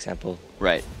earlier, for example.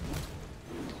 Right.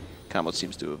 Combo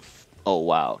seems to have... Oh,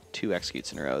 wow. 2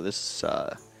 executes in a row. This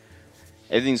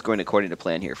everything's going according to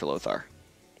plan here for Lothar.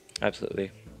 Absolutely.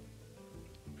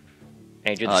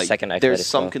 And you do the second Acolyte there's as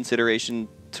some well. consideration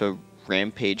to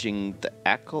rampaging the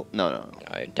Acolyte. No.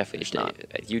 I definitely should.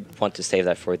 You'd want to save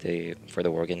that for the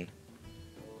Worgen.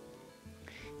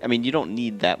 I mean, you don't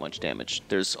need that much damage.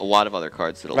 There's a lot of other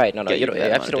cards that'll Right, no, get you, you don't,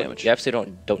 that amount of damage. you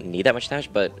absolutely don't need that much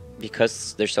damage, but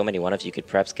because there's so many one-ups, you could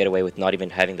perhaps get away with not even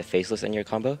having the Faceless in your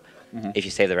combo if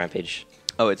you save the Rampage.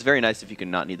 Oh, it's very nice if you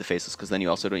can not need the Faceless, because then you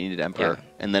also don't need an Emperor,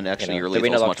 and then actually your the lethal is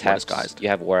Arena much Lock more taps, disguised. you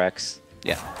have War Axe,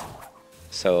 Yeah.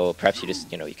 so perhaps you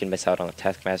just, you can miss out on the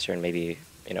Taskmaster and maybe,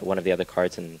 one of the other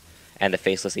cards and the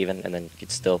Faceless even, and then you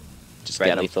could still Just grab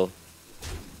get him. lethal.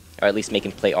 Or at least make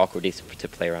him play awkwardly to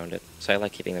play around it. So I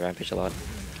like keeping the Rampage a lot.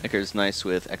 Icar's nice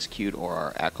with Execute or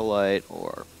our Acolyte,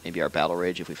 or maybe our Battle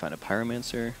Rage if we find a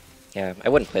Pyromancer. Yeah, I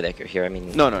wouldn't play the Icar here. I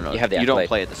mean, No. You have the You don't Acolyte.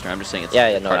 play it this turn. I'm just saying it's Yeah,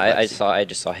 a no, card I that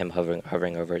just saw him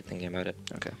hovering over it, thinking about it.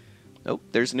 Okay. Oh,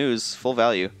 there's news. Full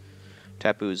value.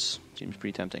 Tapu's seems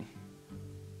pretty tempting.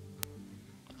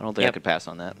 I don't think I Yep. could pass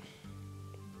on that.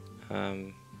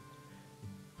 I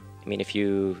mean, if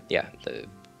you,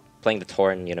 playing the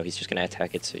Torn, he's just gonna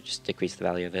attack it, so it just decrease the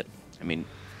value of it. I mean,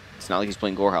 it's not like he's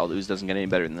playing Gorehowl. Ooze doesn't get any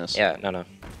better than this. Yeah, no.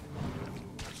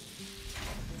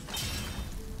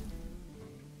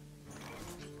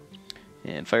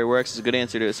 And Fireworks is a good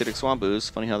answer to Acidic Swamp Ooze.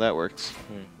 Funny how that works.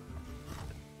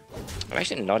 I'm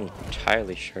actually not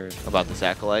entirely sure. About this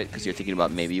Acolyte, because you're thinking about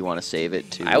maybe you want to save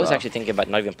it to... I was actually thinking about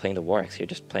not even playing the War Axe here,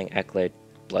 just playing Acolyte,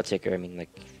 Bloodseeker. I mean, like,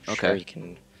 Okay. sure, you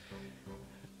can...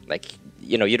 Like,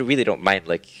 you really don't mind,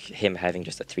 like, him having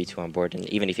just a 3-2 on board, and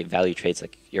even if he value trades,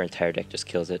 like, your entire deck just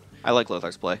kills it. I like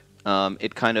Lothar's play.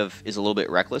 It kind of is a little bit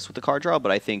reckless with the card draw,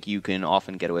 but I think you can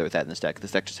often get away with that in this deck.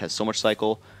 This deck just has so much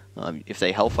cycle. If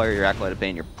they Hellfire your Acolyte of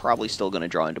Bane, you're probably still going to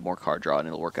draw into more card draw, and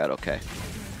it'll work out okay.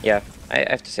 Yeah, I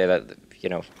have to say that,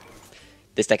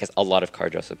 this deck has a lot of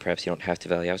card draw, so perhaps you don't have to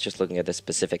value. I was just looking at this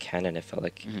specific hand, and it felt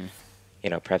like,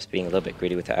 perhaps being a little bit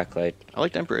greedy with the Acolyte. I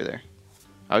liked Emperor there.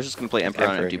 I was just going to play Emperor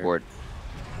on an empty here. board.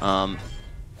 I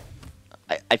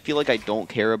feel like I don't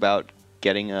care about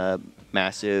getting a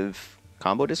massive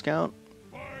combo discount.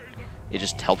 It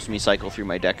just helps me cycle through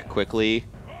my deck quickly.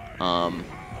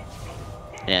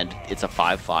 And it's a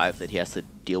 5/5 that he has to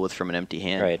deal with from an empty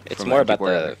hand. Right. It's from more an empty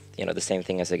about board. the same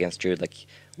thing as against Druid. Like,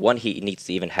 one, he needs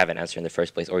to even have an answer in the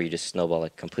first place, or you just snowball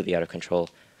like completely out of control.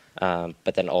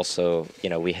 But then also,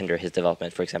 we hinder his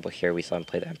development. For example, here we saw him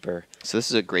play the Emperor. So this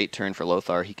is a great turn for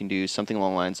Lothar. He can do something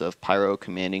along the lines of Pyro,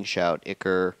 Commanding Shout,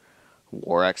 Icar,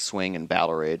 War Axe Swing, and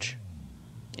Battle Rage.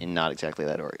 In not exactly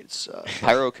that order. It's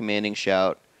Pyro, Commanding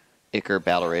Shout, Icar,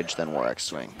 Battle Rage, then War Axe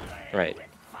Swing. Right.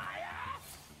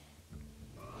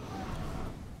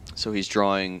 So he's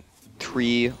drawing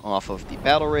 3 off of the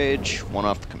Battle Rage, 1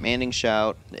 off the Commanding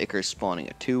Shout. The Icar's spawning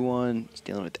a 2/1. He's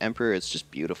dealing with Emperor. It's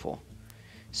just beautiful.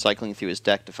 Cycling through his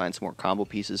deck to find some more combo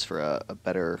pieces for a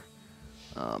better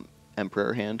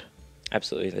Emperor hand.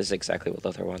 Absolutely. This is exactly what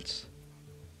Lothar wants.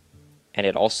 And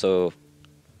it also,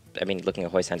 I mean, looking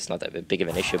at Hoehj's hand, it's not that big of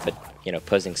an issue, but,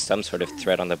 posing some sort of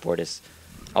threat on the board is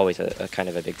always a kind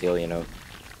of a big deal, Him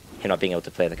not being able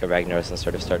to play like a Ragnaros and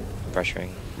sort of start pressuring.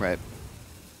 Right.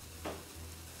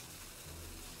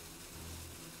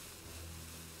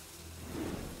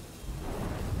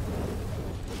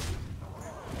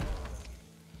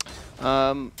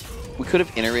 We could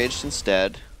have interaged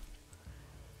instead.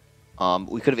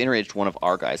 We could have interaged one of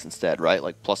our guys instead, right?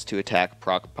 Like +2 attack,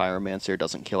 proc Pyromancer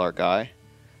doesn't kill our guy.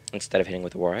 Instead of hitting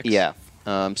with the War Axe? Yeah.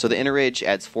 So the interage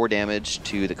adds 4 damage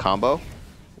to the combo,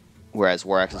 whereas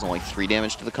War Axe is only 3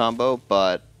 damage to the combo,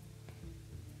 but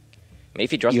I mean,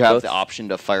 if he draws you have both, the option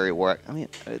to fire a War Axe. I mean,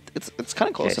 it's kind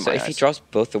of close okay, in so my if he eyes. draws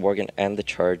both the Worgen and the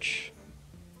charge,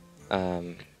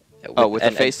 With the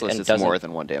Faceless, it's doesn't- more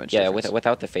than 1 damage Yeah, difference.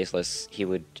 without the Faceless, he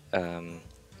would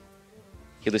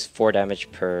lose 4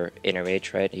 damage per inner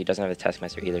rage, right? He doesn't have the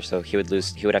Taskmaster either, so he would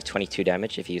have 22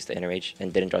 damage if he used the inner rage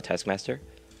and didn't draw Taskmaster.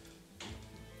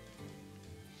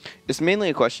 It's mainly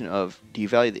a question of, do you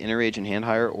value the inner rage in hand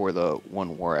higher or the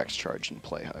 1 War Axe charge in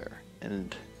play higher?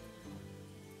 And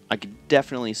I could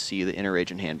definitely see the inner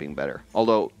rage in hand being better.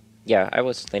 Although, Yeah, I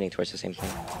was leaning towards the same thing.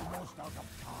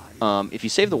 if you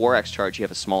save the War Axe charge, you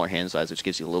have a smaller hand size, which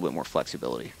gives you a little bit more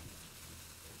flexibility.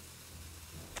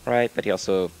 Right, but he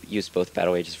also used both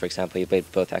Battle Ages, for example. He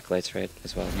played both Acolytes, right,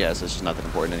 as well. Yeah, so it's just not that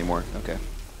important anymore. Okay.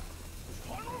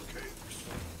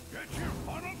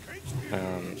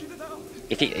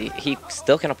 If he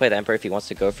still cannot play the Emperor if he wants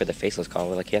to go for the Faceless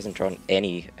combo. Like, he hasn't drawn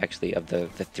any, actually, of the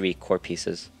 3 core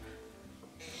pieces.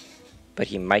 But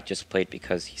he might just play it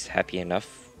because he's happy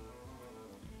enough.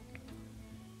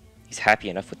 He's happy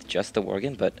enough with just the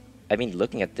Worgen, but, I mean,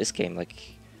 looking at this game, like,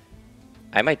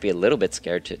 I might be a little bit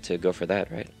scared to go for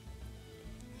that, right?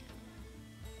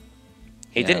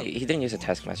 He didn't use a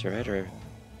Taskmaster, right? Or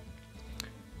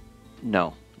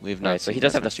No, we have not. right, so he seen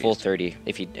does have the Taskmaster full used. 30.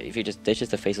 If he just ditches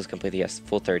the Faceless completely, yes,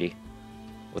 full 30.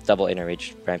 with double inner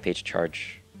rage, rampage,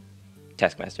 charge,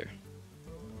 Taskmaster.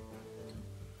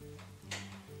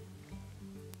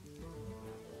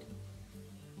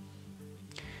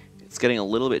 It's getting a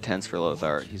little bit tense for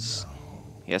Lothar.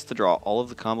 He has to draw all of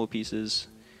the combo pieces,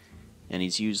 and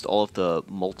he's used all of the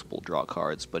multiple draw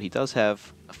cards, but he does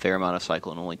have a fair amount of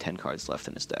cycle and only 10 cards left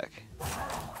in his deck.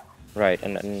 Right,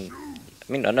 and I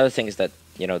mean, another thing is that,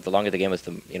 you know, the longer the game is,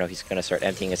 the, you know, he's going to start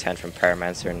emptying his hand from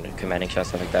Pyromancer and Commanding Shot,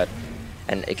 stuff like that.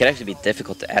 And it can actually be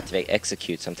difficult to activate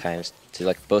Execute sometimes, to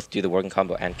like both do the working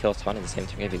combo and kill Taunt at the same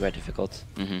time. It can be quite difficult.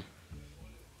 Mm-hmm.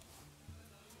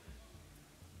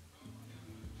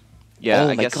 Yeah,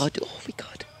 I guess. God! Oh my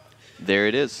god! There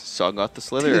it is. Sawgoth the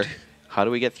Slither. Dude. How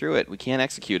do we get through it? We can't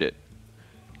execute it.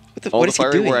 What All the is he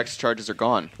Fiery doing? War Axe charges are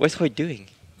gone. What's Hoehj doing?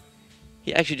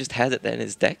 He actually just has it then in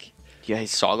his deck. Yeah,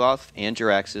 he's Sawgoth and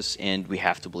Jiraxis, and we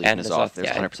have to believe in And his N'Zoth, off. There's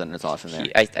yeah. 100% N'Zoth in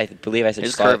there. I believe I said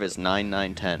His curve is 9,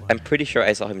 9, 10. I'm pretty sure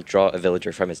I saw him draw a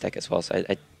villager from his deck as well, so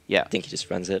I Yeah. think he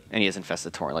just runs it. And he has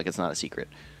Infested Torrent, like it's not a secret.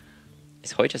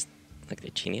 Is Hoehj just like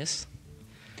a genius?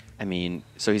 I mean,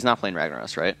 so he's not playing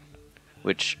Ragnaros, right?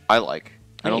 Which I like.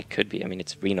 I I mean, don't it could be. I mean,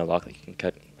 it's Reno Lock. Like, you can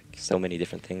cut like so many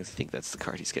different things. think that's the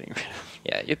card he's getting rid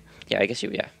of. Yeah, I guess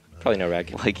yeah. Probably no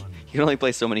Rag. Like, you can only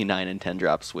play so many 9 and 10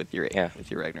 drops with your Yeah.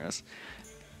 Ragnaros.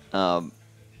 I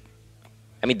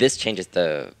mean, this changes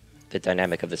the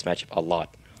dynamic of this matchup a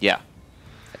lot. Yeah.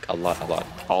 Like, a lot.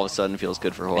 All of a sudden feels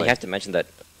good for And you Hoehj. have to mention that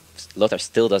Lothar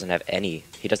still doesn't have any.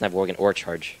 He doesn't have Worgen or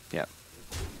Charge. Yeah.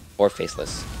 Or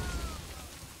Faceless.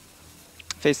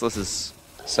 Faceless is...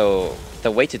 So, the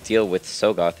way to deal with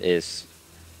Soggoth is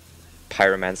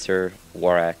Pyromancer,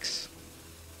 War Axe,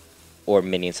 or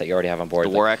minions that you already have on board. The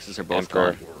like War Axes are both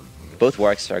Emperor. gone. Both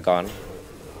War Axes are gone.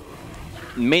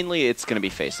 Mainly, it's going to be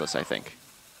Faceless, I think.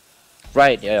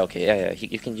 Right, yeah, okay, yeah.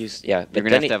 You can use, yeah. You're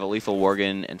going to have a lethal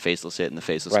Worgen and Faceless hit, and the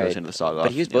Faceless goes into the Sawgoth.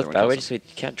 But he used the other both one Battle kills Rages, so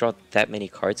he can't draw that many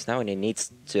cards now, and he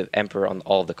needs to Emperor on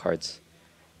all of the cards.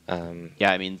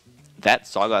 Yeah, I mean, that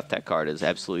Sawgoth tech card is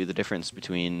absolutely the difference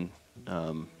between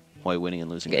Hoehj winning and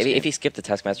losing. Okay, this if game. you skip the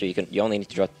Taskmaster, you only need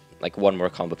to draw like one more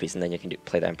combo piece, and then you can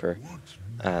play the Emperor.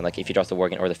 Like if you draw the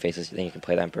Worgen or the Faces, then you can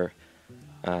play the Emperor.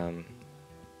 But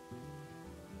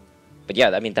yeah,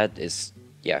 I mean that is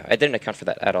I didn't account for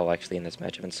that at all actually in this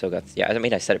matchup. And Soggoth, I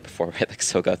mean I said it before, right? Like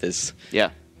Soggoth is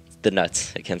the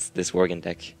nuts against this Worgen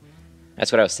deck.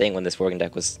 That's what I was saying when this Worgen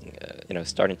deck was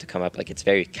starting to come up. Like it's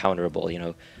very counterable. You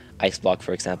know, Ice Block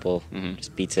for example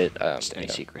just beats it. Just any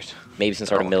secret. Maybe some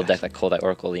sort of mill deck like Cold Eye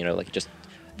Oracle. You know, like just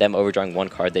them overdrawing one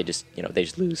card, they just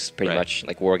lose pretty much.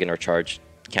 Like Worgen or Charge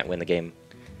can't win the game.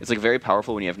 It's like very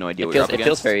powerful when you have no idea what you're up It against.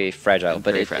 feels very fragile,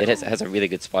 but Very it fragile. has a really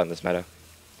good spot in this meta.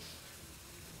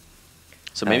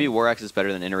 So maybe War Axe is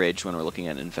better than Inner Rage when we're looking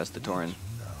at Infested Torrent.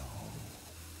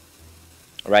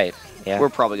 Right, yeah. We're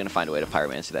probably going to find a way to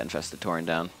Pyromancy that Infested Torrent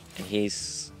down. And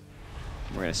he's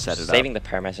We're going to set it saving up. the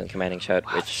Pyromancer and Commanding Shot,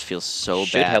 Wow, which this feels so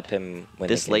should bad. help him win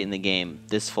This the late game. in the game,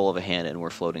 this full of a hand, and we're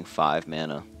floating 5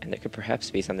 mana. And there could perhaps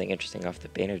be something interesting off the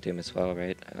Bane of Doom as well,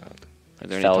 right? Are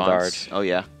there any Felguard. taunts? Oh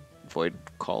yeah, Void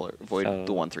Caller, Void So-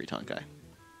 the 1/3 taunt guy.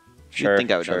 Sure, You'd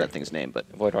think I would sure. know that thing's name, but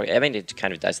Void Rock. I mean, it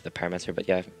kind of dies to the Pyromancer, but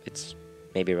yeah, it's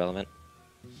maybe relevant.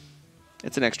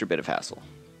 it's an extra bit of hassle.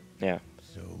 Yeah.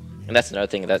 And that's another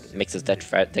thing that makes this deck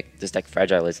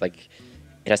fragile is like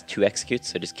it has 2 executes,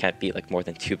 so it just can't be like more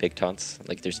than 2 big taunts.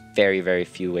 Like there's very, very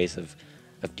few ways of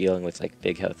dealing with like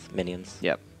big health minions.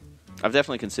 Yep. I've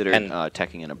definitely considered And-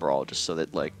 teching in a brawl just so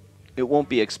that like it won't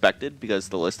be expected because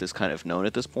the list is kind of known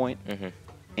at this point.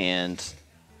 And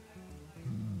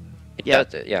It yeah,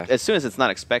 does, yeah. as soon as it's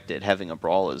not expected, having a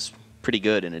brawl is pretty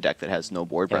good in a deck that has no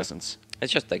board presence.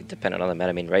 It's just like dependent on the meta.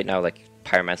 I mean, right now like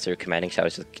Pyromancer, Commanding Shout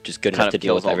is just good Kind enough of to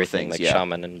deal kills with all the everything, things, like yeah.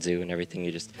 Shaman and Zoo and everything.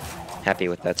 You're just happy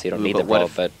with that, so you don't Ooh, need but the what brawl.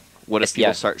 if- But What if it's- people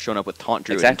yeah. start showing up with Taunt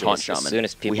Druid Exactly, and Taunt as Shaman? soon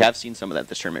as people- we have seen some of that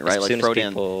this tournament, right? as Like soon as Frodan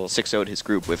people- 6-0'd his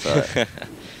group with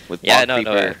with Yeah, Block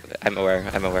no, Creeper. I'm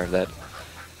aware of that.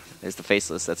 There's the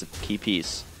Faceless. That's a key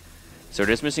piece. So we're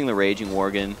just missing the Raging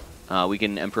Worgen. We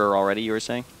can Emperor already, you were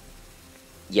saying?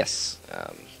 Yes,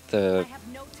 the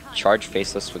Charge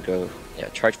Faceless would go. Yeah,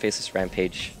 Charge Faceless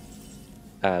Rampage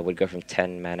would go from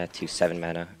 10 mana to 7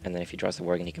 mana, and then if he draws the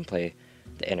Worgen, he can play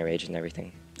the Inner Rage and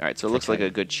everything. All right, so it looks like a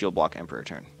good shield block Emperor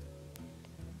turn.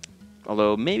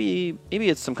 Although maybe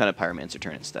it's some kind of Pyromancer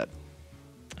turn instead.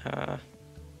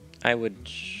 I would.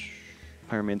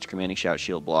 Pyromancer, Commanding Shout,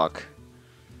 shield block.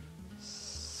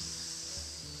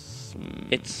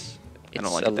 It's I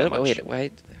don't like a it that little. much. Wait,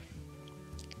 why?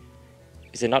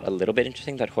 Is it not a little bit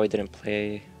interesting that Hoehj didn't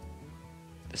play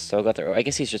the Soggoth? Or I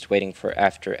guess he's just waiting for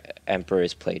after Emperor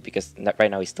is played because right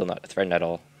now he's still not threatened at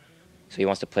all. So he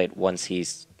wants to play it once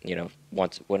he's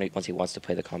once he wants to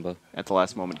play the combo. At the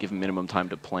last moment, give him minimum time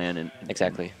to plan and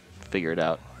Exactly. figure it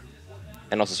out.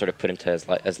 And also sort of put him to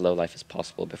as low life as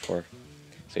possible before,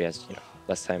 so he has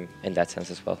less time in that sense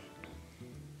as well.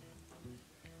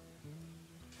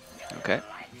 Okay.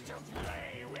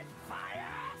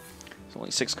 There's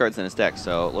only 6 cards in his deck,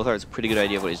 so Lothar has a pretty good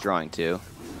idea of what he's drawing to.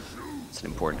 It's an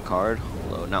important card,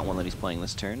 although not one that he's playing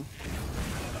this turn.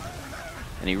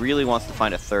 And he really wants to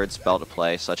find a third spell to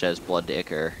play, such as Blood to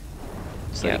Ichor,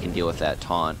 so that he can deal with that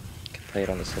taunt. Can play it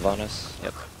on the Sylvanas.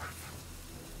 Yep.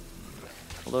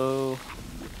 Hello.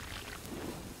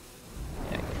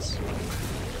 Yeah, I guess.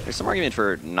 There's some argument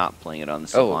for not playing it on the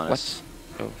Sylvanas.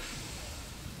 Oh, what? Oh.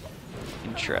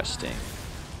 Interesting.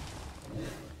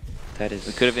 That is...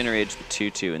 We could have enraged the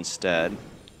 2/2 instead.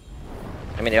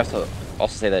 I mean, they also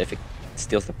say that if it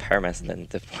steals the Pyromancer, then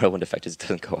the whirlwind effect just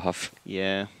doesn't go off.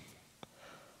 Yeah.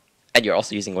 And you're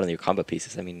also using one of your combo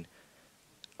pieces. I mean,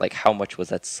 like, how much was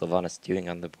that Sylvanas doing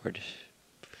on the board?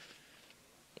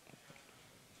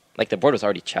 Like, the board was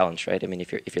already challenged, right? I mean,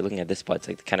 if you're looking at this spot, it's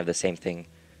like kind of the same thing.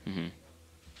 Mm-hmm.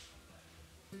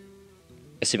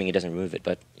 Assuming he doesn't remove it,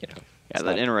 but, Yeah,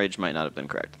 that enrage might not have been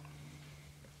correct.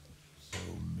 So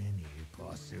many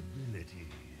possibilities.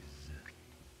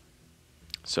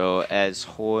 So, as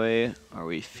Hoehj, are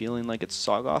we feeling like it's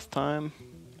Soggoth time?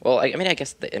 Well, I mean, I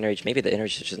guess maybe the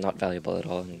enrage is just not valuable at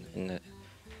all.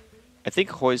 I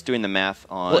think Hoy's doing the math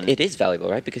on... Well, it is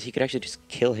valuable, right? Because he could actually just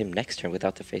kill him next turn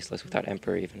without the Faceless, without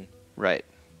Emperor even. Right.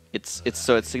 It's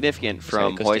significant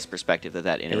from Hoy's perspective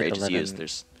that enrage is used.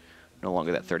 There's no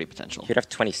longer that 30 potential. You'd have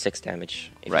 26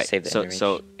 damage if you save the enrage.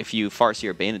 So if you Farseer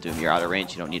or Bane into him, you're out of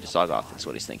range. You don't need to Soggoth. That's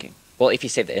what he's thinking. Well, if you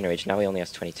save the enrage, now he only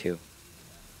has 22.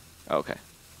 Oh, okay.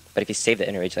 But if you save the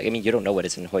enrage, like, I mean, you don't know what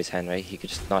is in Hoy's hand, right? He could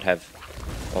just not have,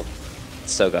 well,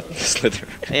 Soggoth and Slither.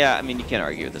 Yeah, I mean, you can't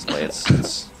argue with this play.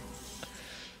 It's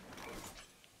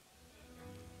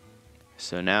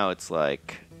So now it's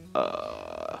like,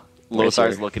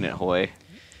 Lothar's looking at Hoehj.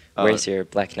 Where's your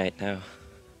Black Knight now?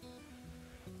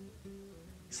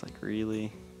 It's like,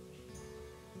 really?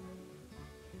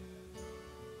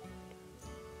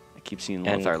 I keep seeing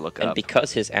Lothar look up. And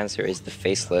because his answer is the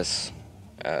Faceless,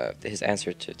 his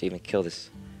answer to even kill this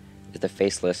is the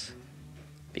Faceless.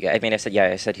 I mean, I said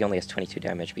he only has 22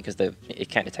 damage because it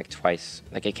can't attack twice.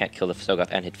 Like, it can't kill the Soggoth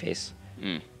and hit face.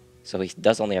 Mm. So he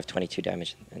does only have 22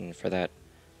 damage, and for that.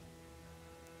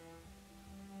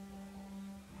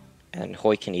 And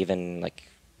Hoehj can even, like,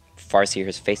 Farseer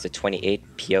his face to 28,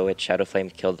 PO it, Shadow Flame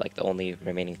killed, like, the only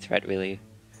remaining threat, really.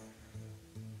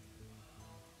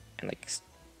 And, like,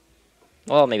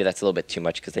 well, maybe that's a little bit too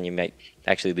much, because then you might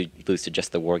actually lose to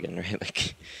just the Worgen, right?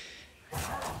 Like,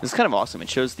 this is kind of awesome. It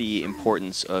shows the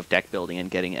importance of deck building and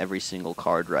getting every single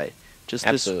card right. Just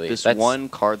this one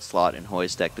card slot in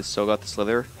Hoy's deck, this Soggoth the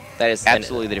Slither, that is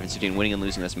absolutely the difference between winning and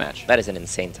losing this match. That is an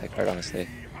insane tech card, honestly.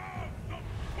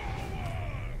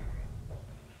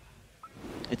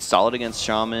 It's solid against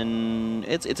Shaman.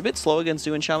 It's a bit slow against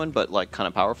Zoo and Shaman, but like kind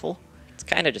of powerful. It's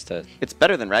kind of just a... It's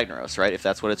better than Ragnaros, right? If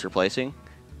that's what it's replacing.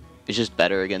 It's just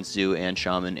better against Zoo and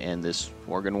Shaman and this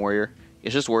Worgen Warrior.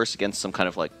 It's just worse against some kind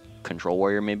of like Control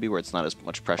Warrior maybe, where it's not as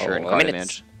much pressure and card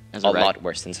advantage. It's a lot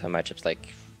worse than some matchups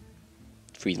like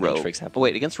Freeze Mage, for example. Oh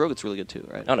wait, against Rogue it's really good too,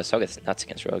 right? Oh no, Soggoth's nuts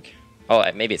against Rogue. Oh,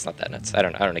 maybe it's not that nuts. I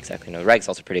don't exactly know. Rag's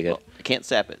also pretty good. Well, I can't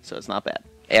sap it, so it's not bad.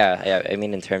 Yeah. I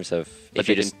mean, in terms of if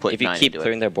you keep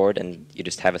clearing their board and you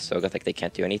just have a Soggoth, like, they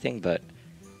can't do anything. But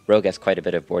Rogue has quite a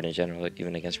bit of board in general, like,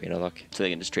 even against Reno Luck. So they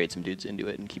can just trade some dudes into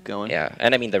it and keep going. Yeah,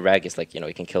 and I mean the Rag is like,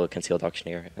 you can kill a Concealed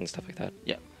Auctioneer and stuff like that.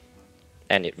 Yeah.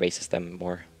 And it races them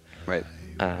more. Right.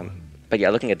 But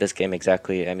yeah, looking at this game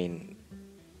exactly, I mean,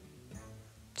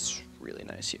 it's really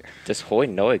nice here. Does Hoehj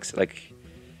know like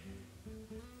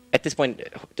at this point?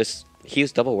 He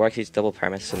used double Warg, he used double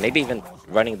Pyromancer, so maybe even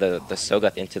running the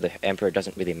Soggoth into the Emperor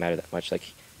doesn't really matter that much.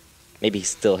 Like, maybe he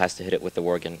still has to hit it with the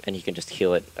Worgen, and he can just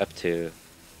heal it up to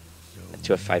a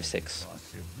 5/6.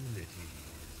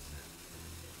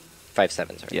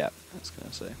 5/7, sorry. Yeah, I was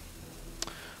gonna say.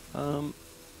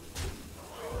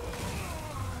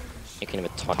 You can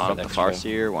even taunt the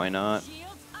Farseer, why not?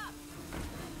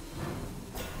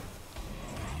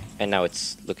 And now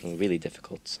it's looking really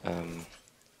difficult.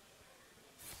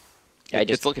 Yeah,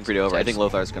 it's looking pretty over. I think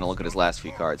Lothar's going to look at his last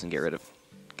few cards and get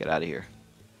out of here.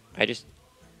 I just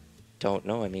don't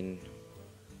know. I mean,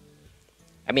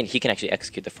 he can actually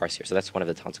execute the Farseer, so that's one of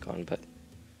the taunts gone.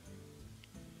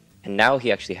 And now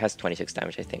he actually has 26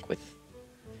 damage, I think. So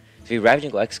he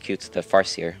Ravaging Glow executes the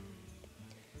Farseer,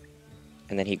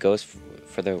 and then he goes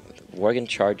for the Worgen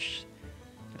charge.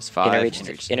 It's 5,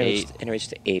 Enrage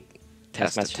to 8,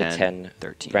 Taskmaster to 10,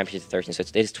 13. Rampage to 13, so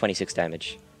it is 26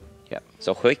 damage. Yeah.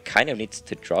 So Hoehj kind of needs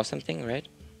to draw something, right?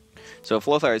 So if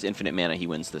Lothar has infinite mana, he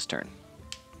wins this turn.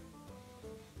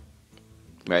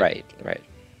 Right.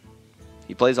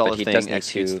 He plays all But the he does things. need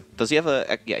Executes. to- Does he have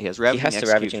a? Yeah, he has He Ravaging. has to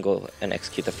Execute. Ravaging Goal and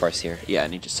execute the Farseer. Yeah,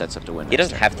 and he just sets up to win. He next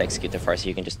doesn't turn. have to execute the Farseer.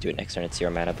 You can just do it next turn at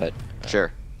 0 mana, but...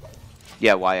 Sure.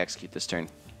 Yeah, why execute this turn?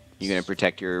 You're going to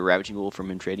protect your Ravaging Ghoul from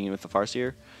him trading in with the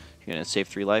Farseer? You're going to save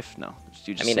 3 life? No.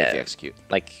 You just safely execute.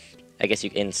 Like, I guess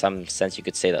you, in some sense you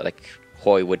could say that like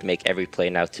Hoehj would make every play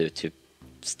now to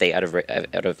stay out of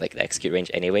like the execute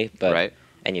range anyway, but Right.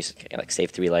 and you like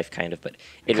save 3 life kind of, but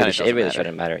it kinda really, doesn't it really matter.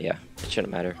 shouldn't matter. Yeah, it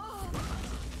shouldn't matter.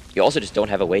 You also just don't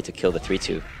have a way to kill the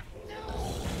 3/2.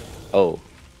 Oh,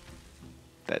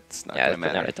 That's not yeah, going to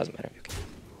matter. no, it doesn't matter. Okay.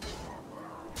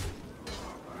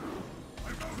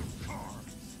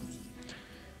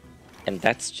 And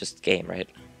that's just game, right?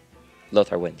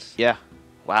 Lothar wins Yeah.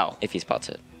 Wow. if he spots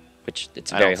it, which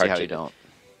it's I very don't see hard how to. you don't.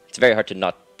 It's very hard to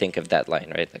not think of that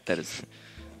line, right? Like That is,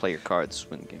 play your cards,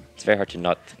 win the game. it's very hard to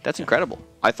not. That's incredible.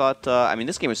 I thought, I mean,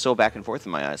 this game is so back and forth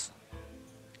in my eyes.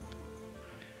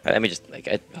 Let me just like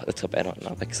let's hope I don't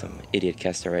not like some idiot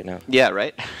caster right now. Yeah,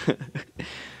 right?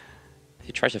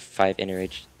 He charged a 5 inner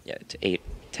rage, yeah, to 8,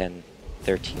 10,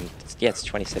 13. Yeah, it's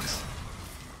 26.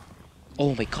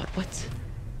 Oh my god, what?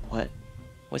 What?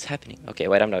 What's happening? Okay,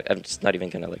 wait, I'm just not even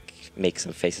gonna like make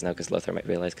some faces now because Lothar might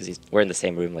realize because we're in the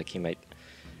same room, like he might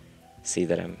see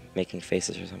that I'm making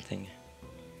faces or something.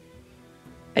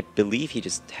 I believe he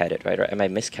just had it, right? Or am I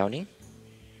miscounting?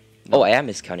 No. Oh, I am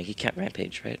miscounting. He can't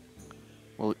rampage, right?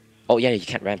 Well, Oh yeah, you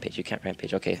can't rampage. You can't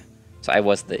rampage. Okay, so I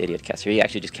was the idiot caster. He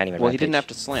actually just can't even. well, rampage. he didn't have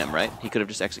to slam, right? He could have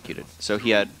just executed. So he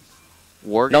had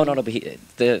War. No, but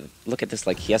look at this.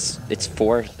 Like he has, it's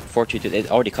 4/2. It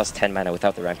already costs 10 mana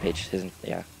without the rampage.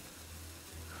 Yeah.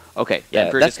 Okay. Yeah, and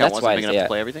pure that's discount wasn't why big I enough say, to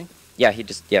play everything? Yeah,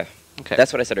 yeah. Okay.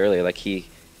 That's what I said earlier. Like he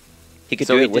could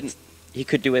So do he it with, didn't- he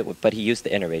could do it, but he used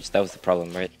the inner rage. That was the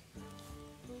problem, right?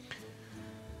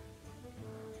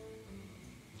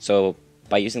 So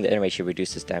by using the inner rage, he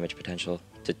reduced his damage potential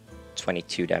to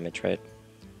 22 damage, right?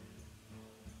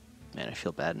 Man, I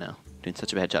feel bad now. Doing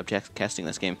such a bad job casting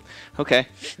this game. Okay.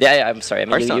 Yeah. I'm sorry. I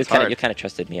mean, Hearthstone's hard. you kind of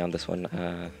trusted me on this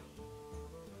one.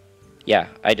 Yeah,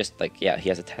 I just like he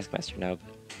has a Taskmaster now,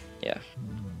 but yeah.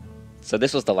 So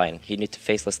this was the line. He need to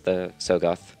faceless the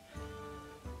Sogoth.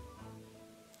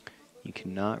 You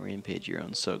cannot rampage your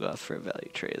own Sogoth for a value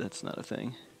trade. That's not a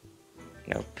thing.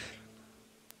 Nope.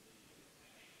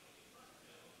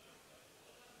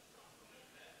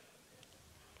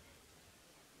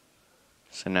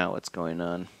 So now what's going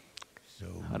on? So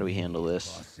How do we handle many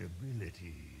this?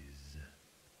 Possibilities.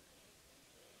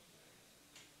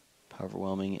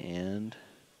 Overwhelming and...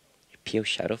 PO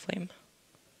Shadowflame?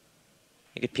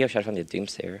 You could PO Shadowflame the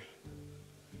Doomsayer.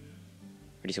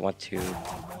 Or do you want to...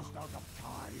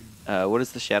 what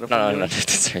is the Shadow? No.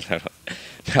 Sorry, no.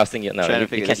 I was thinking, no, Trying to you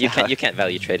figure can't, this out. you can't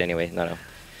value trade anyway. No.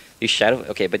 You Shadow...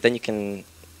 Okay, but then you can...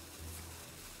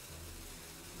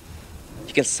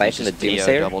 You can siphon the Just PO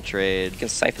Doomsayer. double trade. You can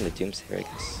siphon the Doomsayer, I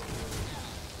guess.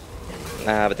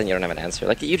 Nah, but then you don't have an answer.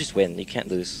 Like, you just win. You can't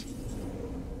lose.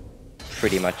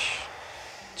 Pretty much.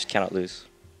 Just cannot lose.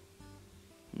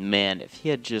 Man, if he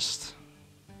had just...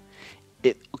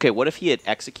 Okay, what if he had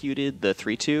executed the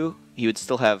 3-2? He would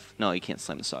still have... No, you can't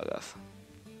slam the Sogoth.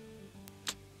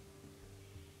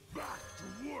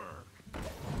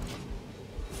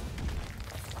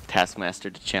 Taskmaster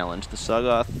to challenge the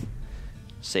Sogoth.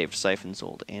 Saved Siphon's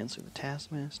old answer, the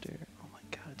Taskmaster. Oh my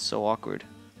god, it's so awkward.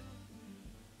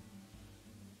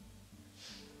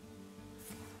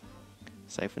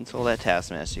 Siphon sold that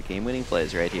Taskmaster. Game-winning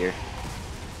plays right here.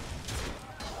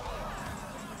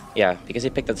 Yeah, because he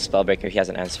picked up the Spellbreaker, he has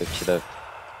an answer to the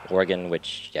Worgen,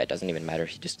 which, yeah, it doesn't even matter.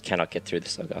 He just cannot get through the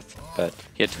Sogoth. But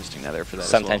He had Twisting Nether for that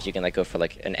sometimes as you can like go for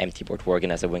like an empty board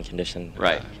Worgen as a win condition.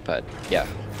 Right. But yeah,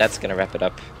 that's gonna wrap it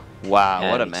up. well.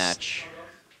 Wow, what a And match.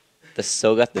 The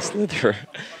Sogoth, the Slither,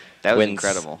 That was wins,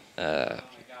 incredible.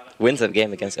 Wins a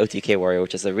game against OTK Warrior,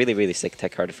 which is a really, really sick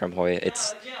tech card from Hoehj.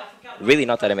 It's really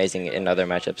not that amazing in other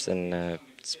matchups, and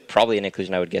it's probably an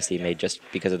inclusion I would guess he made just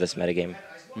because of this metagame.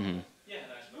 Mm-hmm.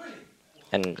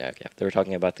 And yeah, they were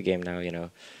talking about the game now,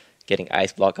 getting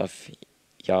Ice Block off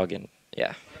Yogg, and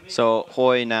yeah. So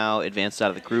Hoehj now advanced out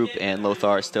of the group, and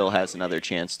Lothar still has another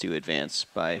chance to advance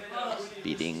by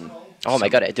beating... Oh my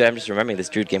god, dude, I'm just remembering this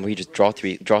Druid game where he just draws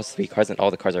three cards and all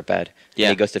the cards are bad. Yeah.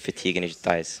 And he goes to Fatigue and he just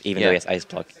dies, even though he has Ice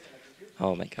Block.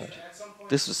 Oh my god.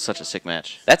 This was such a sick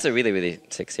match. That's a really, really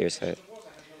sick series. So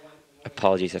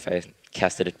apologies if I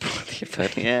casted it poorly,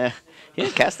 but Yeah,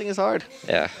 casting is hard.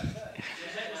 yeah.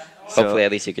 So- Hopefully,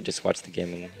 at least you could just watch the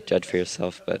game and judge for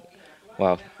yourself. But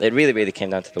Wow, it really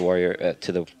came down to the warrior,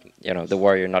 the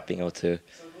warrior not being able to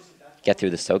get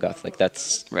through the Sogoth. Like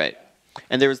that's Right.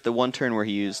 And there was the one turn where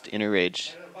he used Inner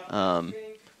Rage.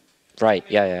 right.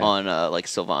 Yeah. On like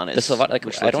Sylvanas, The Sylvanas,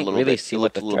 which I looked don't a little really bit, see it what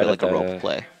looked the a little threat bit of like a the rope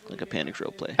play, like a panicked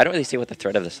rope play. I don't really see what the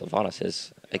threat of the Sylvanas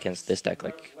is against this deck.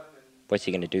 Like, what's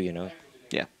he gonna do? You know,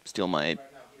 Yeah, steal my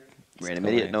random Steal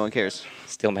idiot. my- No one cares.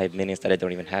 steal my minions that I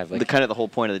don't even have. Like, The whole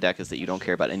point of the deck is that you don't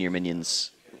care about any of your minions.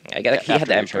 I got, like, he had after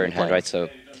the your Emperor in turn hand, playing. right? So,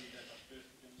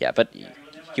 yeah, but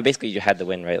you had the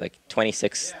win, right? Like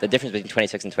 26. The difference between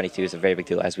 26 and 22 is a very big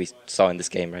deal, as we saw in this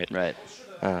game, right? Right.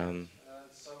 Um,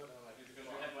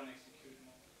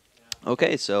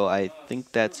 Okay, so I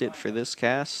think that's it for this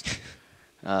cast.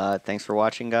 Thanks for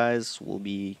watching, guys. We'll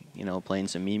be, playing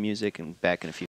some me music and back in a few.